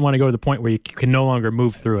wouldn't want to go to the point where you can no longer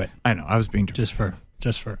move through it. I know. I was being just for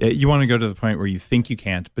you want to go to the point where you think you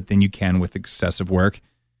can't, but then you can with excessive work.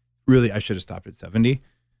 Really, I should have stopped at 70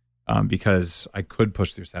 because I could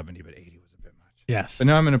push through 70, but 80 was a bit much. Yes. But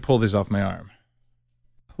now I'm going to pull these off my arm.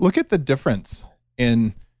 Look at the difference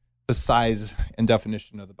in the size and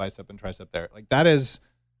definition of the bicep and tricep there. Like that is,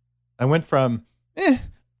 I went from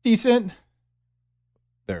decent.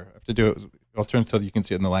 There, I have to do it. I'll turn so that you can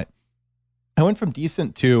see it in the light. I went from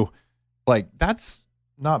decent to like, that's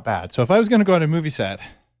not bad. So if I was going to go on a movie set,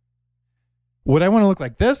 would I want to look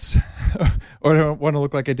like this or do I want to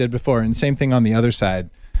look like I did before? And same thing on the other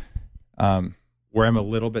side, where I'm a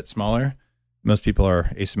little bit smaller. Most people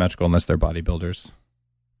are asymmetrical unless they're bodybuilders.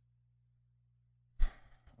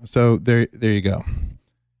 So there you go.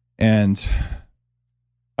 And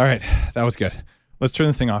all right, that was good. Let's turn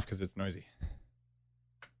this thing off because it's noisy.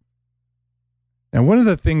 Now, one of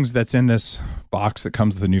the things that's in this box that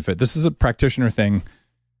comes with the new fit, this is a practitioner thing,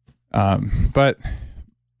 but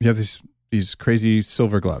you have these crazy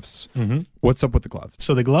silver gloves. Mm-hmm. What's up with the glove?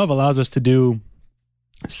 So the glove allows us to do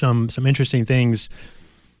some interesting things.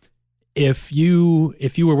 If you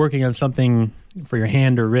were working on something for your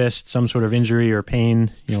hand or wrist, some sort of injury or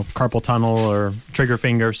pain, carpal tunnel or trigger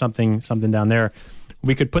finger, something down there,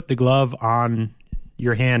 we could put the glove on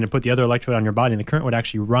your hand and put the other electrode on your body, and the current would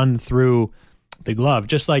actually run through the glove,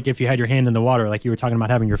 just like if you had your hand in the water, like you were talking about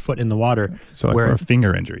having your foot in the water. So like for a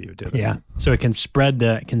finger injury, you would do that. Yeah. So it can spread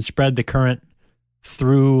the current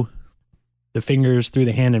through the fingers, through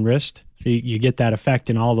the hand and wrist. So you get that effect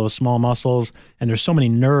in all those small muscles. And there's so many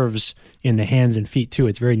nerves in the hands and feet too.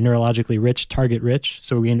 It's very neurologically rich, target rich.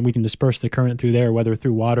 So we can disperse the current through there, whether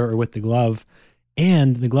through water or with the glove.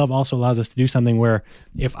 And the glove also allows us to do something where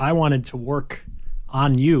if I wanted to work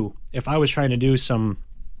on you, if I was trying to do some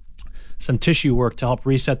tissue work to help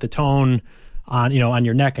reset the tone on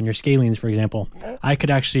your neck, on your scalenes, for example, I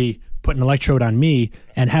could actually put an electrode on me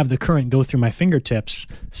and have the current go through my fingertips.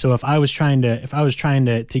 So if I was trying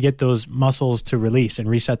to get those muscles to release and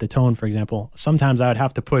reset the tone, for example, sometimes I would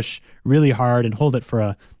have to push really hard and hold it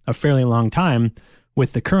for a fairly long time.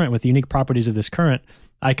 With the current, with the unique properties of this current,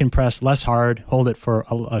 I can press less hard, hold it for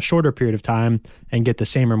a shorter period of time, and get the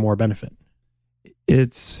same or more benefit.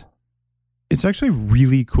 It's actually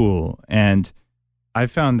really cool. And I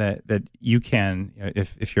found that you can,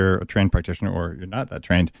 if you're a trained practitioner or you're not that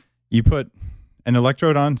trained, you put an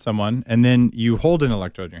electrode on someone and then you hold an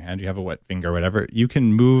electrode in your hand. You have a wet finger or whatever. You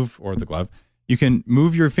can move, or the glove, you can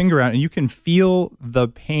move your finger out and you can feel the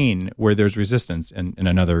pain where there's resistance in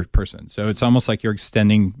another person. So it's almost like you're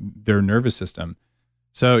extending their nervous system.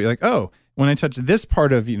 So you're like, oh, when I touch this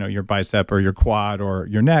part of, your bicep or your quad or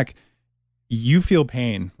your neck, you feel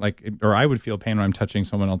pain, or I would feel pain when I'm touching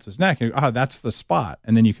someone else's neck. That's the spot.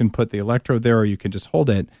 And then you can put the electrode there, or you can just hold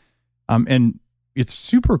it. And it's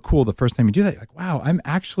super cool the first time you do that. You're like, wow, I'm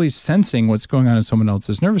actually sensing what's going on in someone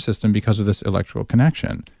else's nervous system because of this electrical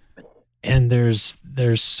connection. And there's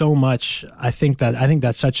so much. I think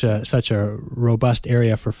that's such a robust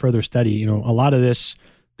area for further study. A lot of this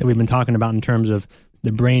that we've been talking about in terms of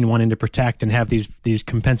the brain wanting to protect and have these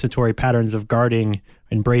compensatory patterns of guarding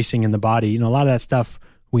and bracing in the body. A lot of that stuff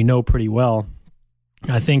we know pretty well.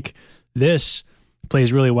 I think this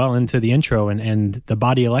plays really well into the intro and the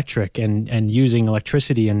body electric and using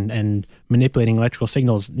electricity and manipulating electrical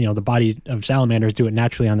signals. The body of salamanders do it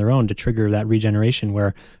naturally on their own to trigger that regeneration,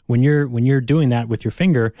 where when you're doing that with your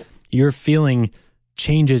finger, you're feeling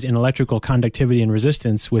changes in electrical conductivity and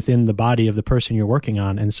resistance within the body of the person you're working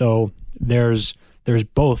on. And so there's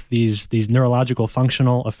both these neurological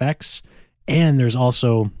functional effects, and there's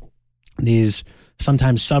also these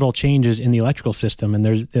sometimes subtle changes in the electrical system. And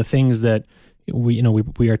there's the things that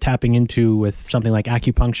we are tapping into with something like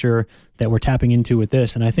acupuncture that we're tapping into with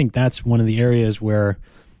this. And I think that's one of the areas where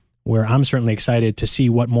I'm certainly excited to see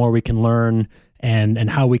what more we can learn and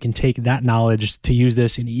how we can take that knowledge to use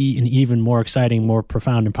this in even more exciting, more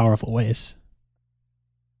profound and powerful ways.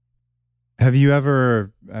 Have you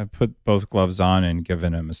ever put both gloves on and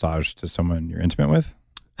given a massage to someone you're intimate with?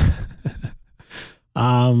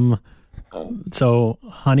 So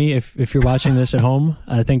honey, if you're watching this at home,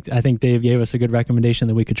 I think Dave gave us a good recommendation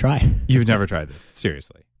that we could try. You've never tried this,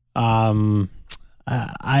 seriously? I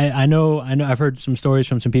know I've heard some stories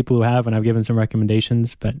from some people who have, and I've given some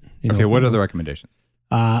recommendations, but okay, what are the recommendations?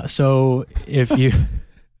 So if you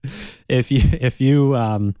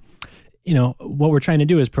what we're trying to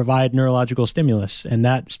do is provide neurological stimulus, and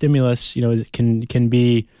that stimulus, can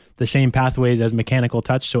be the same pathways as mechanical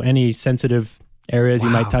touch. So any sensitive areas you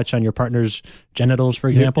might touch on your partner's genitals, for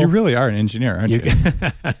example. You really are an engineer, aren't you?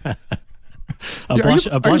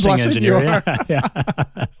 A blushing engineer. Yeah.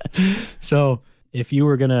 So if you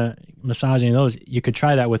were going to massage any of those, you could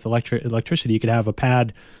try that with electricity. You could have a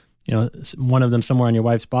pad, one of them somewhere on your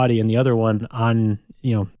wife's body and the other one on,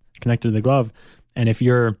 connected to the glove. And if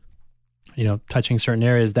you're, touching certain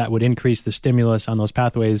areas, that would increase the stimulus on those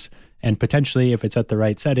pathways, and potentially, if it's at the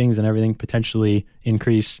right settings and everything, potentially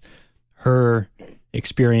increase her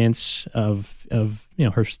experience of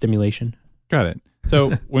her stimulation. Got it.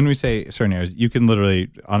 So when we say certain areas, you can literally,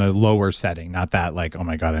 on a lower setting, not that like, oh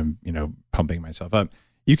my God, I'm, pumping myself up.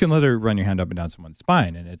 You can literally run your hand up and down someone's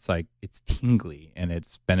spine, and it's like, it's tingly and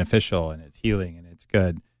it's beneficial and it's healing and it's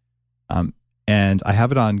good. And I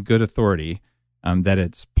have it on good authority that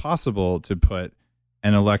it's possible to put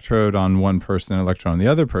an electrode on one person, an electrode on the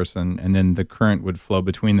other person, and then the current would flow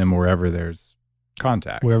between them wherever there's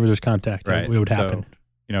contact. Wherever there's contact, right? It would happen.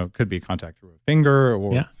 It could be contact through a finger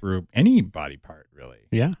or through any body part, really.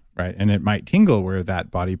 Yeah. Right. And it might tingle where that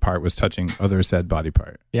body part was touching other said body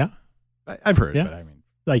part. Yeah. I've heard, but I mean.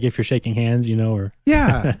 Like if you're shaking hands, or.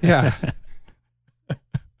 Yeah. Yeah.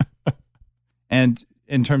 And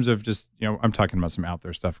in terms of just, I'm talking about some out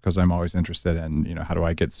there stuff because I'm always interested in, how do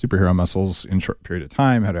I get superhero muscles in a short period of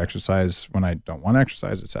time, how to exercise when I don't want to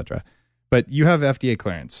exercise, et cetera. But you have FDA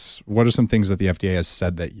clearance. What are some things that the FDA has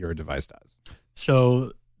said that your device does?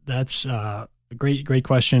 So that's a great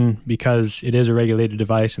question, because it is a regulated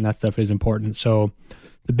device and that stuff is important. So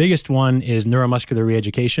the biggest one is neuromuscular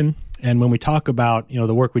reeducation. And when we talk about,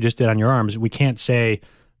 the work we just did on your arms, we can't say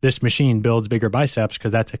this machine builds bigger biceps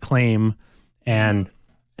because that's a claim. And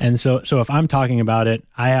so if I'm talking about it,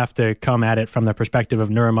 I have to come at it from the perspective of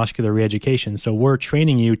neuromuscular reeducation. So we're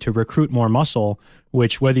training you to recruit more muscle,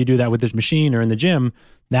 which whether you do that with this machine or in the gym,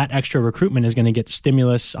 that extra recruitment is going to get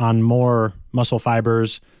stimulus on more muscle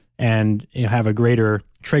fibers and have a greater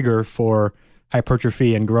trigger for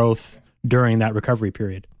hypertrophy and growth during that recovery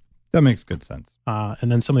period. That makes good sense.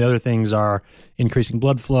 And then some of the other things are increasing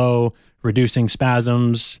blood flow, reducing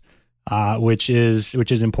spasms, which is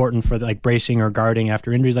important for like bracing or guarding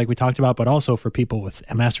after injuries like we talked about, but also for people with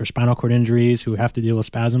MS or spinal cord injuries who have to deal with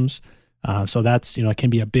spasms. So that's, it can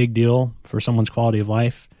be a big deal for someone's quality of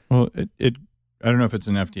life. Well, I don't know if it's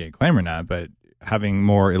an FDA claim or not, but having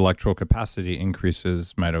more electrical capacity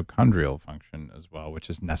increases mitochondrial function as well, which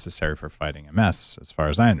is necessary for fighting MS, as far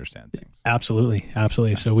as I understand things. Absolutely.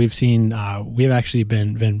 So we've seen, we've actually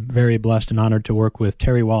been very blessed and honored to work with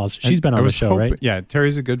Terry Walls. She's been on the show, right? Yeah,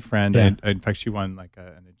 Terry's a good friend. Yeah. In fact, she won like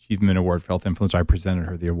an achievement award for health influence. I presented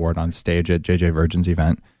her the award on stage at JJ Virgin's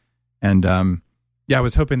event. And I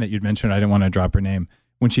was hoping that you'd mention, I didn't want to drop her name.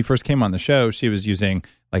 When she first came on the show, she was using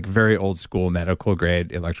like very old school medical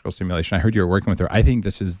grade electrical stimulation. I heard you were working with her. I think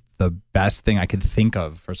this is the best thing I could think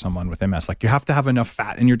of for someone with MS. Like you have to have enough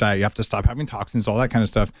fat in your diet. You have to stop having toxins, all that kind of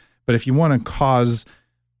stuff. But if you want to cause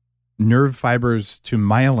nerve fibers to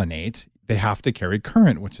myelinate, they have to carry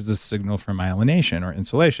current, which is a signal for myelination or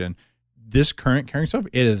insulation. This current carrying stuff,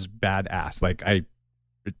 it is badass. Like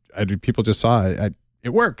people just saw it. It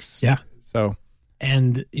works. Yeah. So.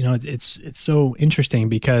 And, it's so interesting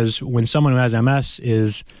because when someone who has MS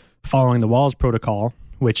is following the Walls protocol,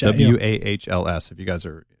 which WAHLS, if you guys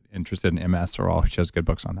are interested in MS or all, she has good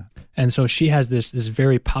books on that. And so she has this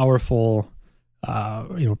very powerful,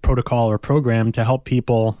 protocol or program to help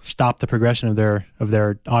people stop the progression of their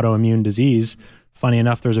autoimmune disease. Funny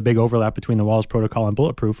enough, there's a big overlap between the Walls protocol and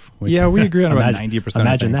Bulletproof. Yeah, we agree on about 90%.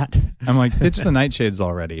 Imagine that. I'm like, ditch the nightshades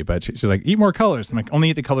already. But she's like, eat more colors. I'm like,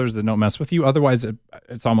 only eat the colors that don't mess with you. Otherwise,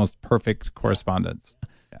 it's almost perfect correspondence.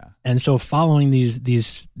 Yeah. And so following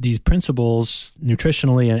these principles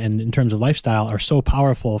nutritionally and in terms of lifestyle are so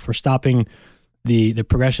powerful for stopping the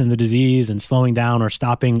progression of the disease and slowing down or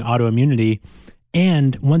stopping autoimmunity.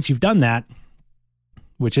 And once you've done that,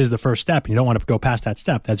 which is the first step, and you don't want to go past that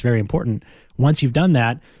step. That's very important. Once you've done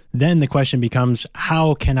that, then the question becomes,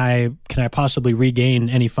 how can I possibly regain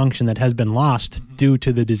any function that has been lost due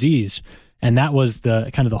to the disease? And that was the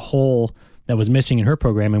kind of the hole that was missing in her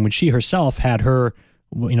program. And when she herself had her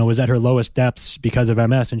was at her lowest depths because of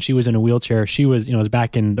MS, and she was in a wheelchair. She was, it was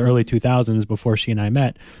back in the early 2000s before she and I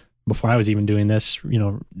met, before I was even doing this,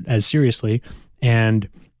 as seriously. And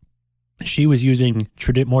she was using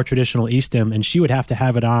more traditional e-stim, and she would have to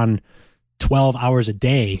have it on 12 hours a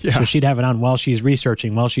day. Yeah. So she'd have it on while she's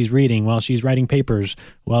researching, while she's reading, while she's writing papers,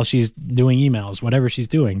 while she's doing emails, whatever she's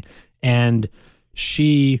doing. And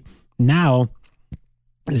she now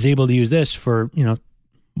is able to use this for,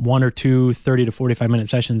 1 or 2 30 to 45-minute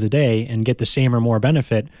sessions a day and get the same or more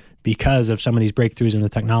benefit because of some of these breakthroughs in the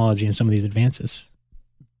technology and some of these advances.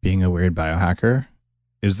 Being a weird biohacker,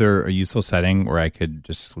 is there a useful setting where I could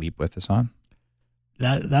just sleep with this on?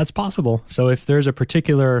 That's possible. So if there's a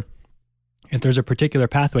particular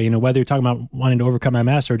pathway, whether you're talking about wanting to overcome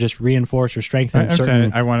MS or just reinforce or strengthen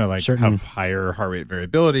I want to have higher heart rate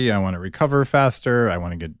variability. I want to recover faster. I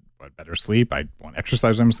want to get better sleep. I want to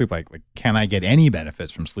exercise when I'm asleep. Like, can I get any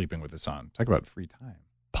benefits from sleeping with this on? Talk about free time.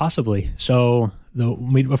 Possibly. So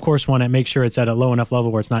we of course want to make sure it's at a low enough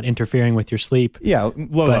level where it's not interfering with your sleep. Yeah,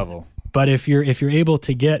 low level. But if you're able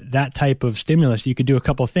to get that type of stimulus, you could do a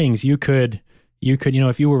couple of things. You could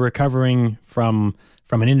if you were recovering from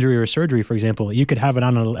an injury or surgery, for example, you could have it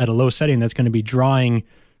on at a low setting that's going to be drawing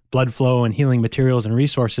blood flow and healing materials and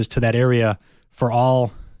resources to that area for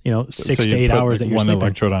all 6 to 8 hours that you're one sleeping.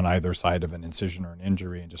 Electrode on either side of an incision or an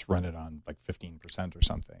injury and just run it on like 15% or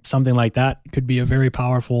something. Something like that could be a very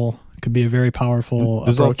powerful. This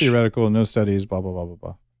is all theoretical, no studies, blah blah blah blah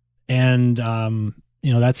blah. And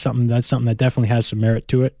that's something that definitely has some merit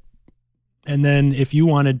to it. And then if you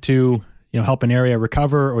wanted to help an area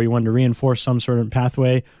recover, or you wanted to reinforce some sort of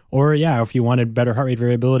pathway, or if you wanted better heart rate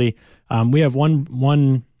variability, we have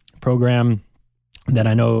one program that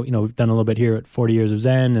I know, we've done a little bit here at 40 Years of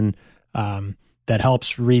Zen, and that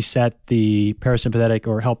helps reset the parasympathetic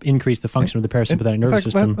or help increase the function of the parasympathetic nervous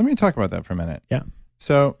system. Let me talk about that for a minute. Yeah.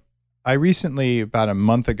 So I recently, about a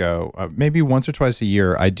month ago, maybe once or twice a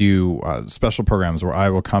year, I do special programs where I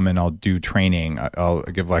will come and I'll do training. I'll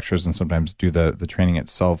give lectures and sometimes do the training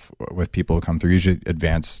itself with people who come through, usually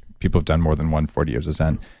advanced people who've done more than 40 Years of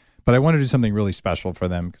Zen. But I want to do something really special for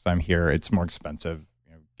them because I'm here. It's more expensive.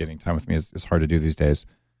 Getting time with me is hard to do these days.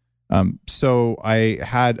 So I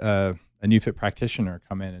had a new fit practitioner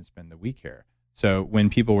come in and spend the week here. So when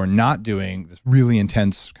people were not doing this really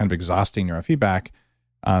intense, kind of exhausting neurofeedback,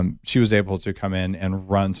 she was able to come in and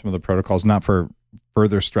run some of the protocols, not for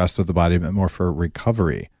further stress of the body, but more for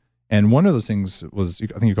recovery. And one of those things was,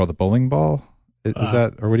 I think you call it the bowling ball. Is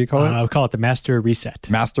that, or what do you call it? I would call it the master reset.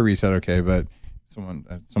 Master reset, okay, but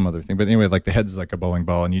some other thing. But anyway, like the head's like a bowling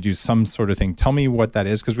ball and you do some sort of thing. Tell me what that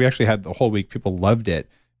is, because we actually had the whole week. People loved it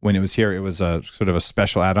when it was here. It was a sort of a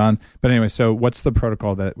special add-on. But anyway, so what's the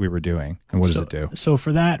protocol that we were doing and what does it do? So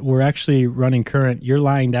for that, we're actually running current. You're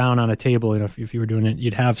lying down on a table. If you were doing it,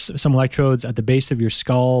 you'd have some electrodes at the base of your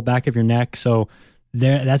skull, back of your neck. So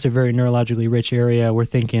that's a very neurologically rich area. We're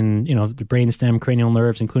thinking, the brainstem, cranial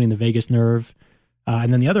nerves, including the vagus nerve.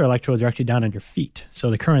 And then the other electrodes are actually down on your feet. So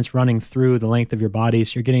the current's running through the length of your body.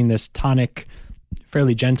 So you're getting this tonic,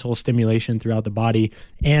 fairly gentle stimulation throughout the body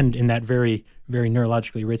and in that very, very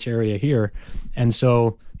neurologically rich area here. And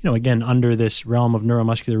so, again, under this realm of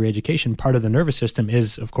neuromuscular reeducation, part of the nervous system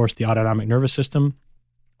is, of course, the autonomic nervous system.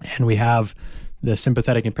 And we have the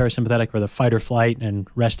sympathetic and parasympathetic, or the fight or flight and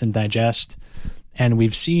rest and digest. And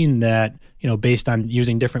we've seen that, based on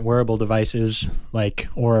using different wearable devices like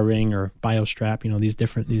Oura Ring or BioStrap, these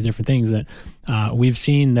different things, that we've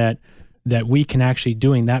seen that we can actually,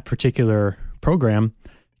 doing that particular program,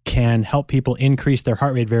 can help people increase their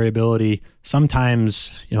heart rate variability,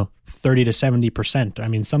 sometimes 30 to 70%. I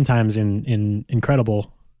mean, sometimes in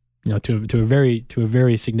incredible, to a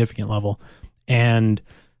very significant level. And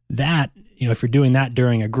that, if you're doing that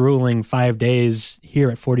during a grueling 5 days here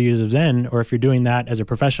at 40 Years of Zen, or if you're doing that as a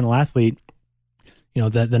professional athlete,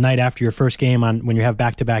 the night after your first game when you have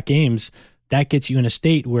back-to-back games, that gets you in a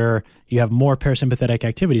state where you have more parasympathetic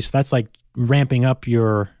activity. So that's like ramping up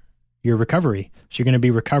your recovery. So you're going to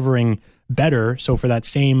be recovering better. So for that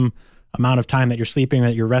same amount of time that you're sleeping,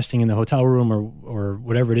 that you're resting in the hotel room or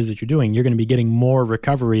whatever it is that you're doing, you're going to be getting more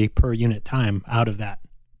recovery per unit time out of that.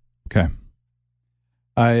 Okay.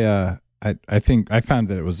 I think I found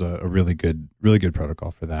that it was a really good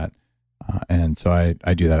protocol for that. And so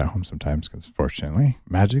I do that at home sometimes because fortunately,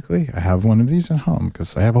 magically, I have one of these at home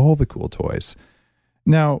because I have all the cool toys.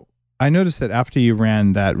 Now, I noticed that after you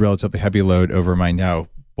ran that relatively heavy load over my now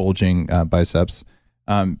bulging biceps,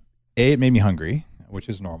 it made me hungry, which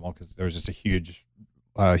is normal because there was just a huge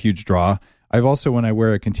draw. I've also, when I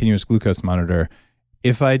wear a continuous glucose monitor,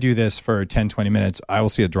 if I do this for 10, 20 minutes, I will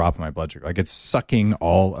see a drop in my blood sugar. Like it's sucking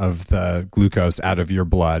all of the glucose out of your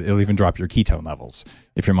blood. It'll even drop your ketone levels.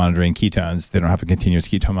 If you're monitoring ketones, they don't have a continuous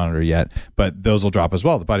ketone monitor yet, but those will drop as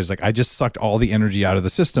well. The body's like, I just sucked all the energy out of the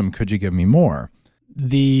system. Could you give me more?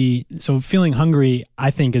 So feeling hungry,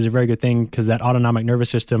 I think, is a very good thing because that autonomic nervous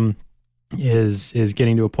system is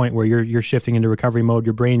getting to a point where you're shifting into recovery mode.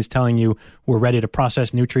 Your brain's telling you we're ready to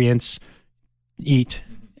process nutrients, eat.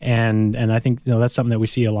 And I think that's something that we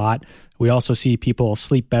see a lot. We also see people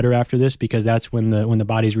sleep better after this because that's when the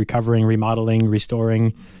body's recovering, remodeling,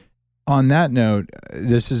 restoring. On that note,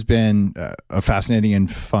 this has been a fascinating and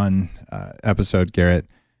fun episode, Garrett.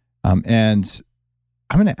 And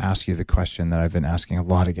I'm going to ask you the question that I've been asking a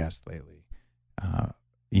lot of guests lately.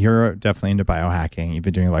 You're definitely into biohacking. You've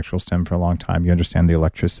been doing electrical stim for a long time. You understand the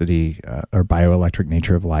electricity or bioelectric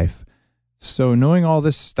nature of life. So knowing all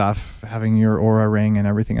this stuff, having your aura ring and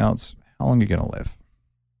everything else, how long are you going to live?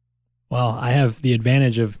 Well, I have the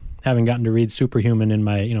advantage of having gotten to read Superhuman in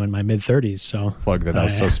my mid 30s. So plug that. That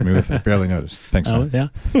was so smooth. I barely noticed. Thanks. Yeah.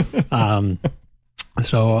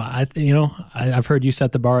 So I've heard you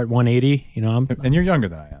set the bar at 180. And you're younger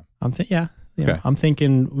than I am. Okay. I'm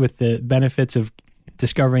thinking with the benefits of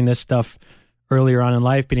discovering this stuff earlier on in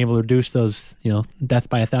life, being able to reduce those, death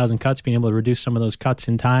by 1,000 cuts, being able to reduce some of those cuts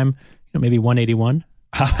in time. Maybe 181.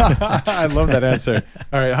 I love that answer.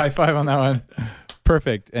 All right. High five on that one.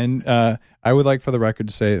 Perfect. And I would like for the record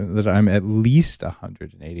to say that I'm at least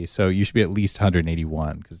 180. So you should be at least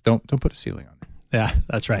 181 because don't put a ceiling on it. Yeah,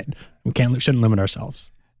 that's right. We shouldn't limit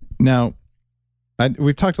ourselves. Now,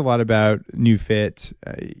 we've talked a lot about New Fit,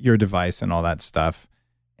 your device and all that stuff.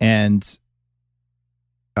 And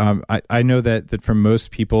I know that for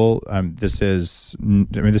most people, this is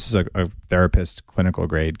a therapist clinical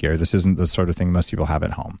grade gear. This isn't the sort of thing most people have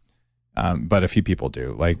at home. But a few people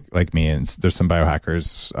do, like me. And there's some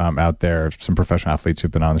biohackers out there, some professional athletes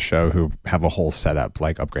who've been on the show who have a whole setup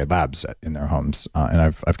like Upgrade Labs in their homes. And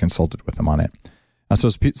I've consulted with them on it. So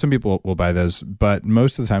some people will buy those, but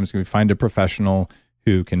most of the time it's going to find a professional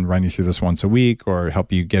who can run you through this once a week or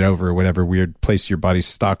help you get over whatever weird place your body's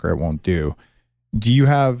stuck or it won't do. Do you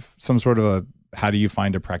have some sort of how do you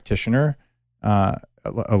find a practitioner, a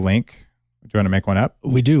link? Do you want to make one up?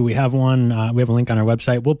 We do. We have one. We have a link on our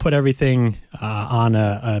website. We'll put everything on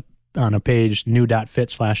a page,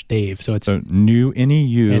 new.fit/Dave. So it's new,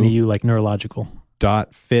 NEU like neurological.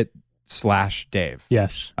 .fit/Dave.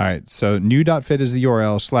 Yes. All right. So new.fit is the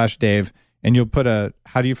URL /Dave. And you'll put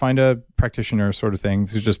how do you find a practitioner sort of thing.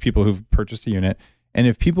 This is just people who've purchased a unit. And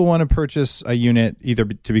if people want to purchase a unit, either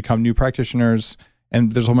to become new practitioners,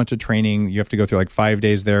 and there's a whole bunch of training, you have to go through like 5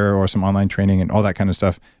 days there or some online training and all that kind of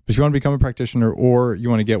stuff. But if you want to become a practitioner or you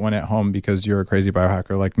want to get one at home because you're a crazy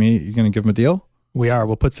biohacker like me, you're going to give them a deal? We are.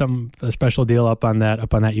 We'll put a special deal up on that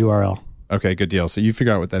URL. Okay, good deal. So you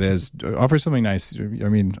figure out what that is. Offer something nice. I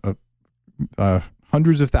mean,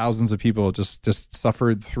 hundreds of thousands of people just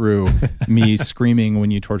suffered through me screaming when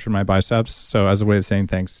you tortured my biceps. So as a way of saying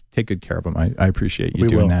thanks, take good care of them. I appreciate you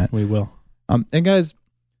doing that. We will. And guys,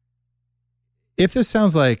 if this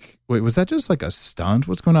sounds like, wait, was that just like a stunt?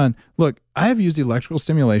 What's going on? Look, I have used electrical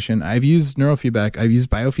stimulation. I've used neurofeedback. I've used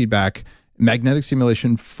biofeedback, magnetic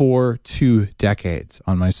stimulation for 2 decades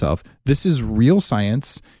on myself. This is real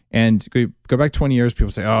science. And go back 20 years,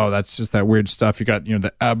 people say, oh, that's just that weird stuff. You got,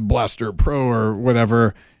 the Ab Blaster Pro or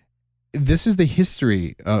whatever. This is the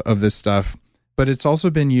history of this stuff, but it's also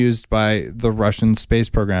been used by the Russian space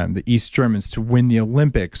program, the East Germans, to win the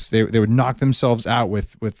Olympics. They would knock themselves out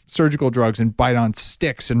with surgical drugs and bite on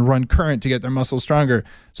sticks and run current to get their muscles stronger.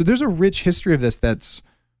 So there's a rich history of this that's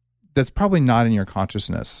probably not in your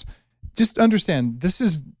consciousness. Just understand, this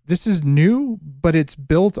is new, but it's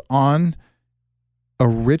built on a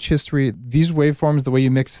rich history. These waveforms, the way you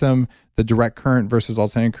mix them, the direct current versus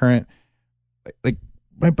alternating current, like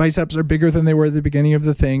my biceps are bigger than they were at the beginning of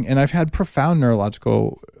the thing. And I've had profound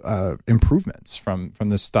neurological improvements from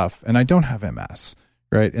this stuff. And I don't have MS,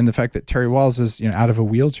 right? And the fact that Terry Walls is, out of a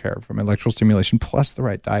wheelchair from electrical stimulation plus the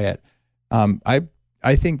right diet. I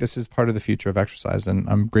think this is part of the future of exercise. And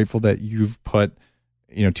I'm grateful that you've put,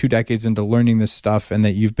 2 decades into learning this stuff and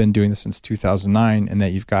that you've been doing this since 2009 and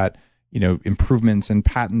that you've got improvements and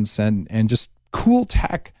patents and just cool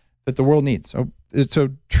tech that the world needs. So it's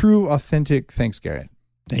a true, authentic thanks, Garrett.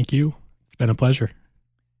 Thank you. It's been a pleasure.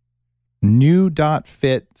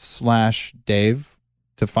 New.fit/Dave.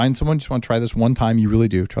 To find someone, just want to try this one time. You really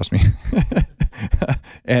do. Trust me.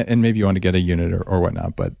 and maybe you want to get a unit or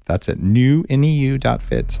whatnot, but that's it.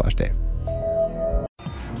 NEU.fit/Dave.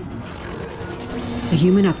 The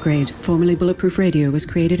Human Upgrade, formerly Bulletproof Radio, was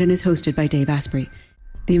created and is hosted by Dave Asprey.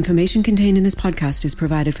 The information contained in this podcast is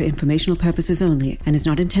provided for informational purposes only and is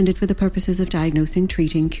not intended for the purposes of diagnosing,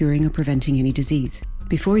 treating, curing, or preventing any disease.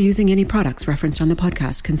 Before using any products referenced on the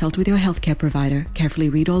podcast, consult with your healthcare provider, carefully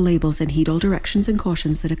read all labels, and heed all directions and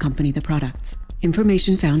cautions that accompany the products.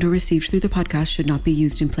 Information found or received through the podcast should not be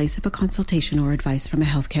used in place of a consultation or advice from a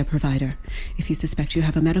healthcare provider. If you suspect you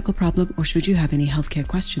have a medical problem or should you have any healthcare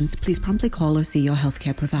questions, please promptly call or see your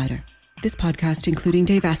healthcare provider. This podcast, including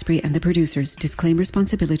Dave Asprey and the producers, disclaim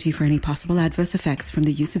responsibility for any possible adverse effects from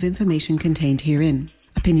the use of information contained herein.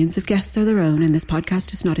 Opinions of guests are their own, and this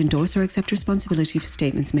podcast does not endorse or accept responsibility for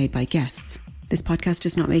statements made by guests. This podcast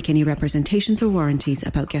does not make any representations or warranties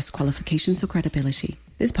about guest qualifications or credibility.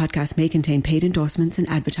 This podcast may contain paid endorsements and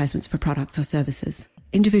advertisements for products or services.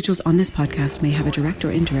 Individuals on this podcast may have a direct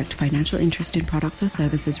or indirect financial interest in products or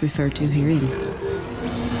services referred to herein.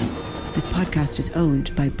 This podcast is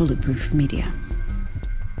owned by Bulletproof Media.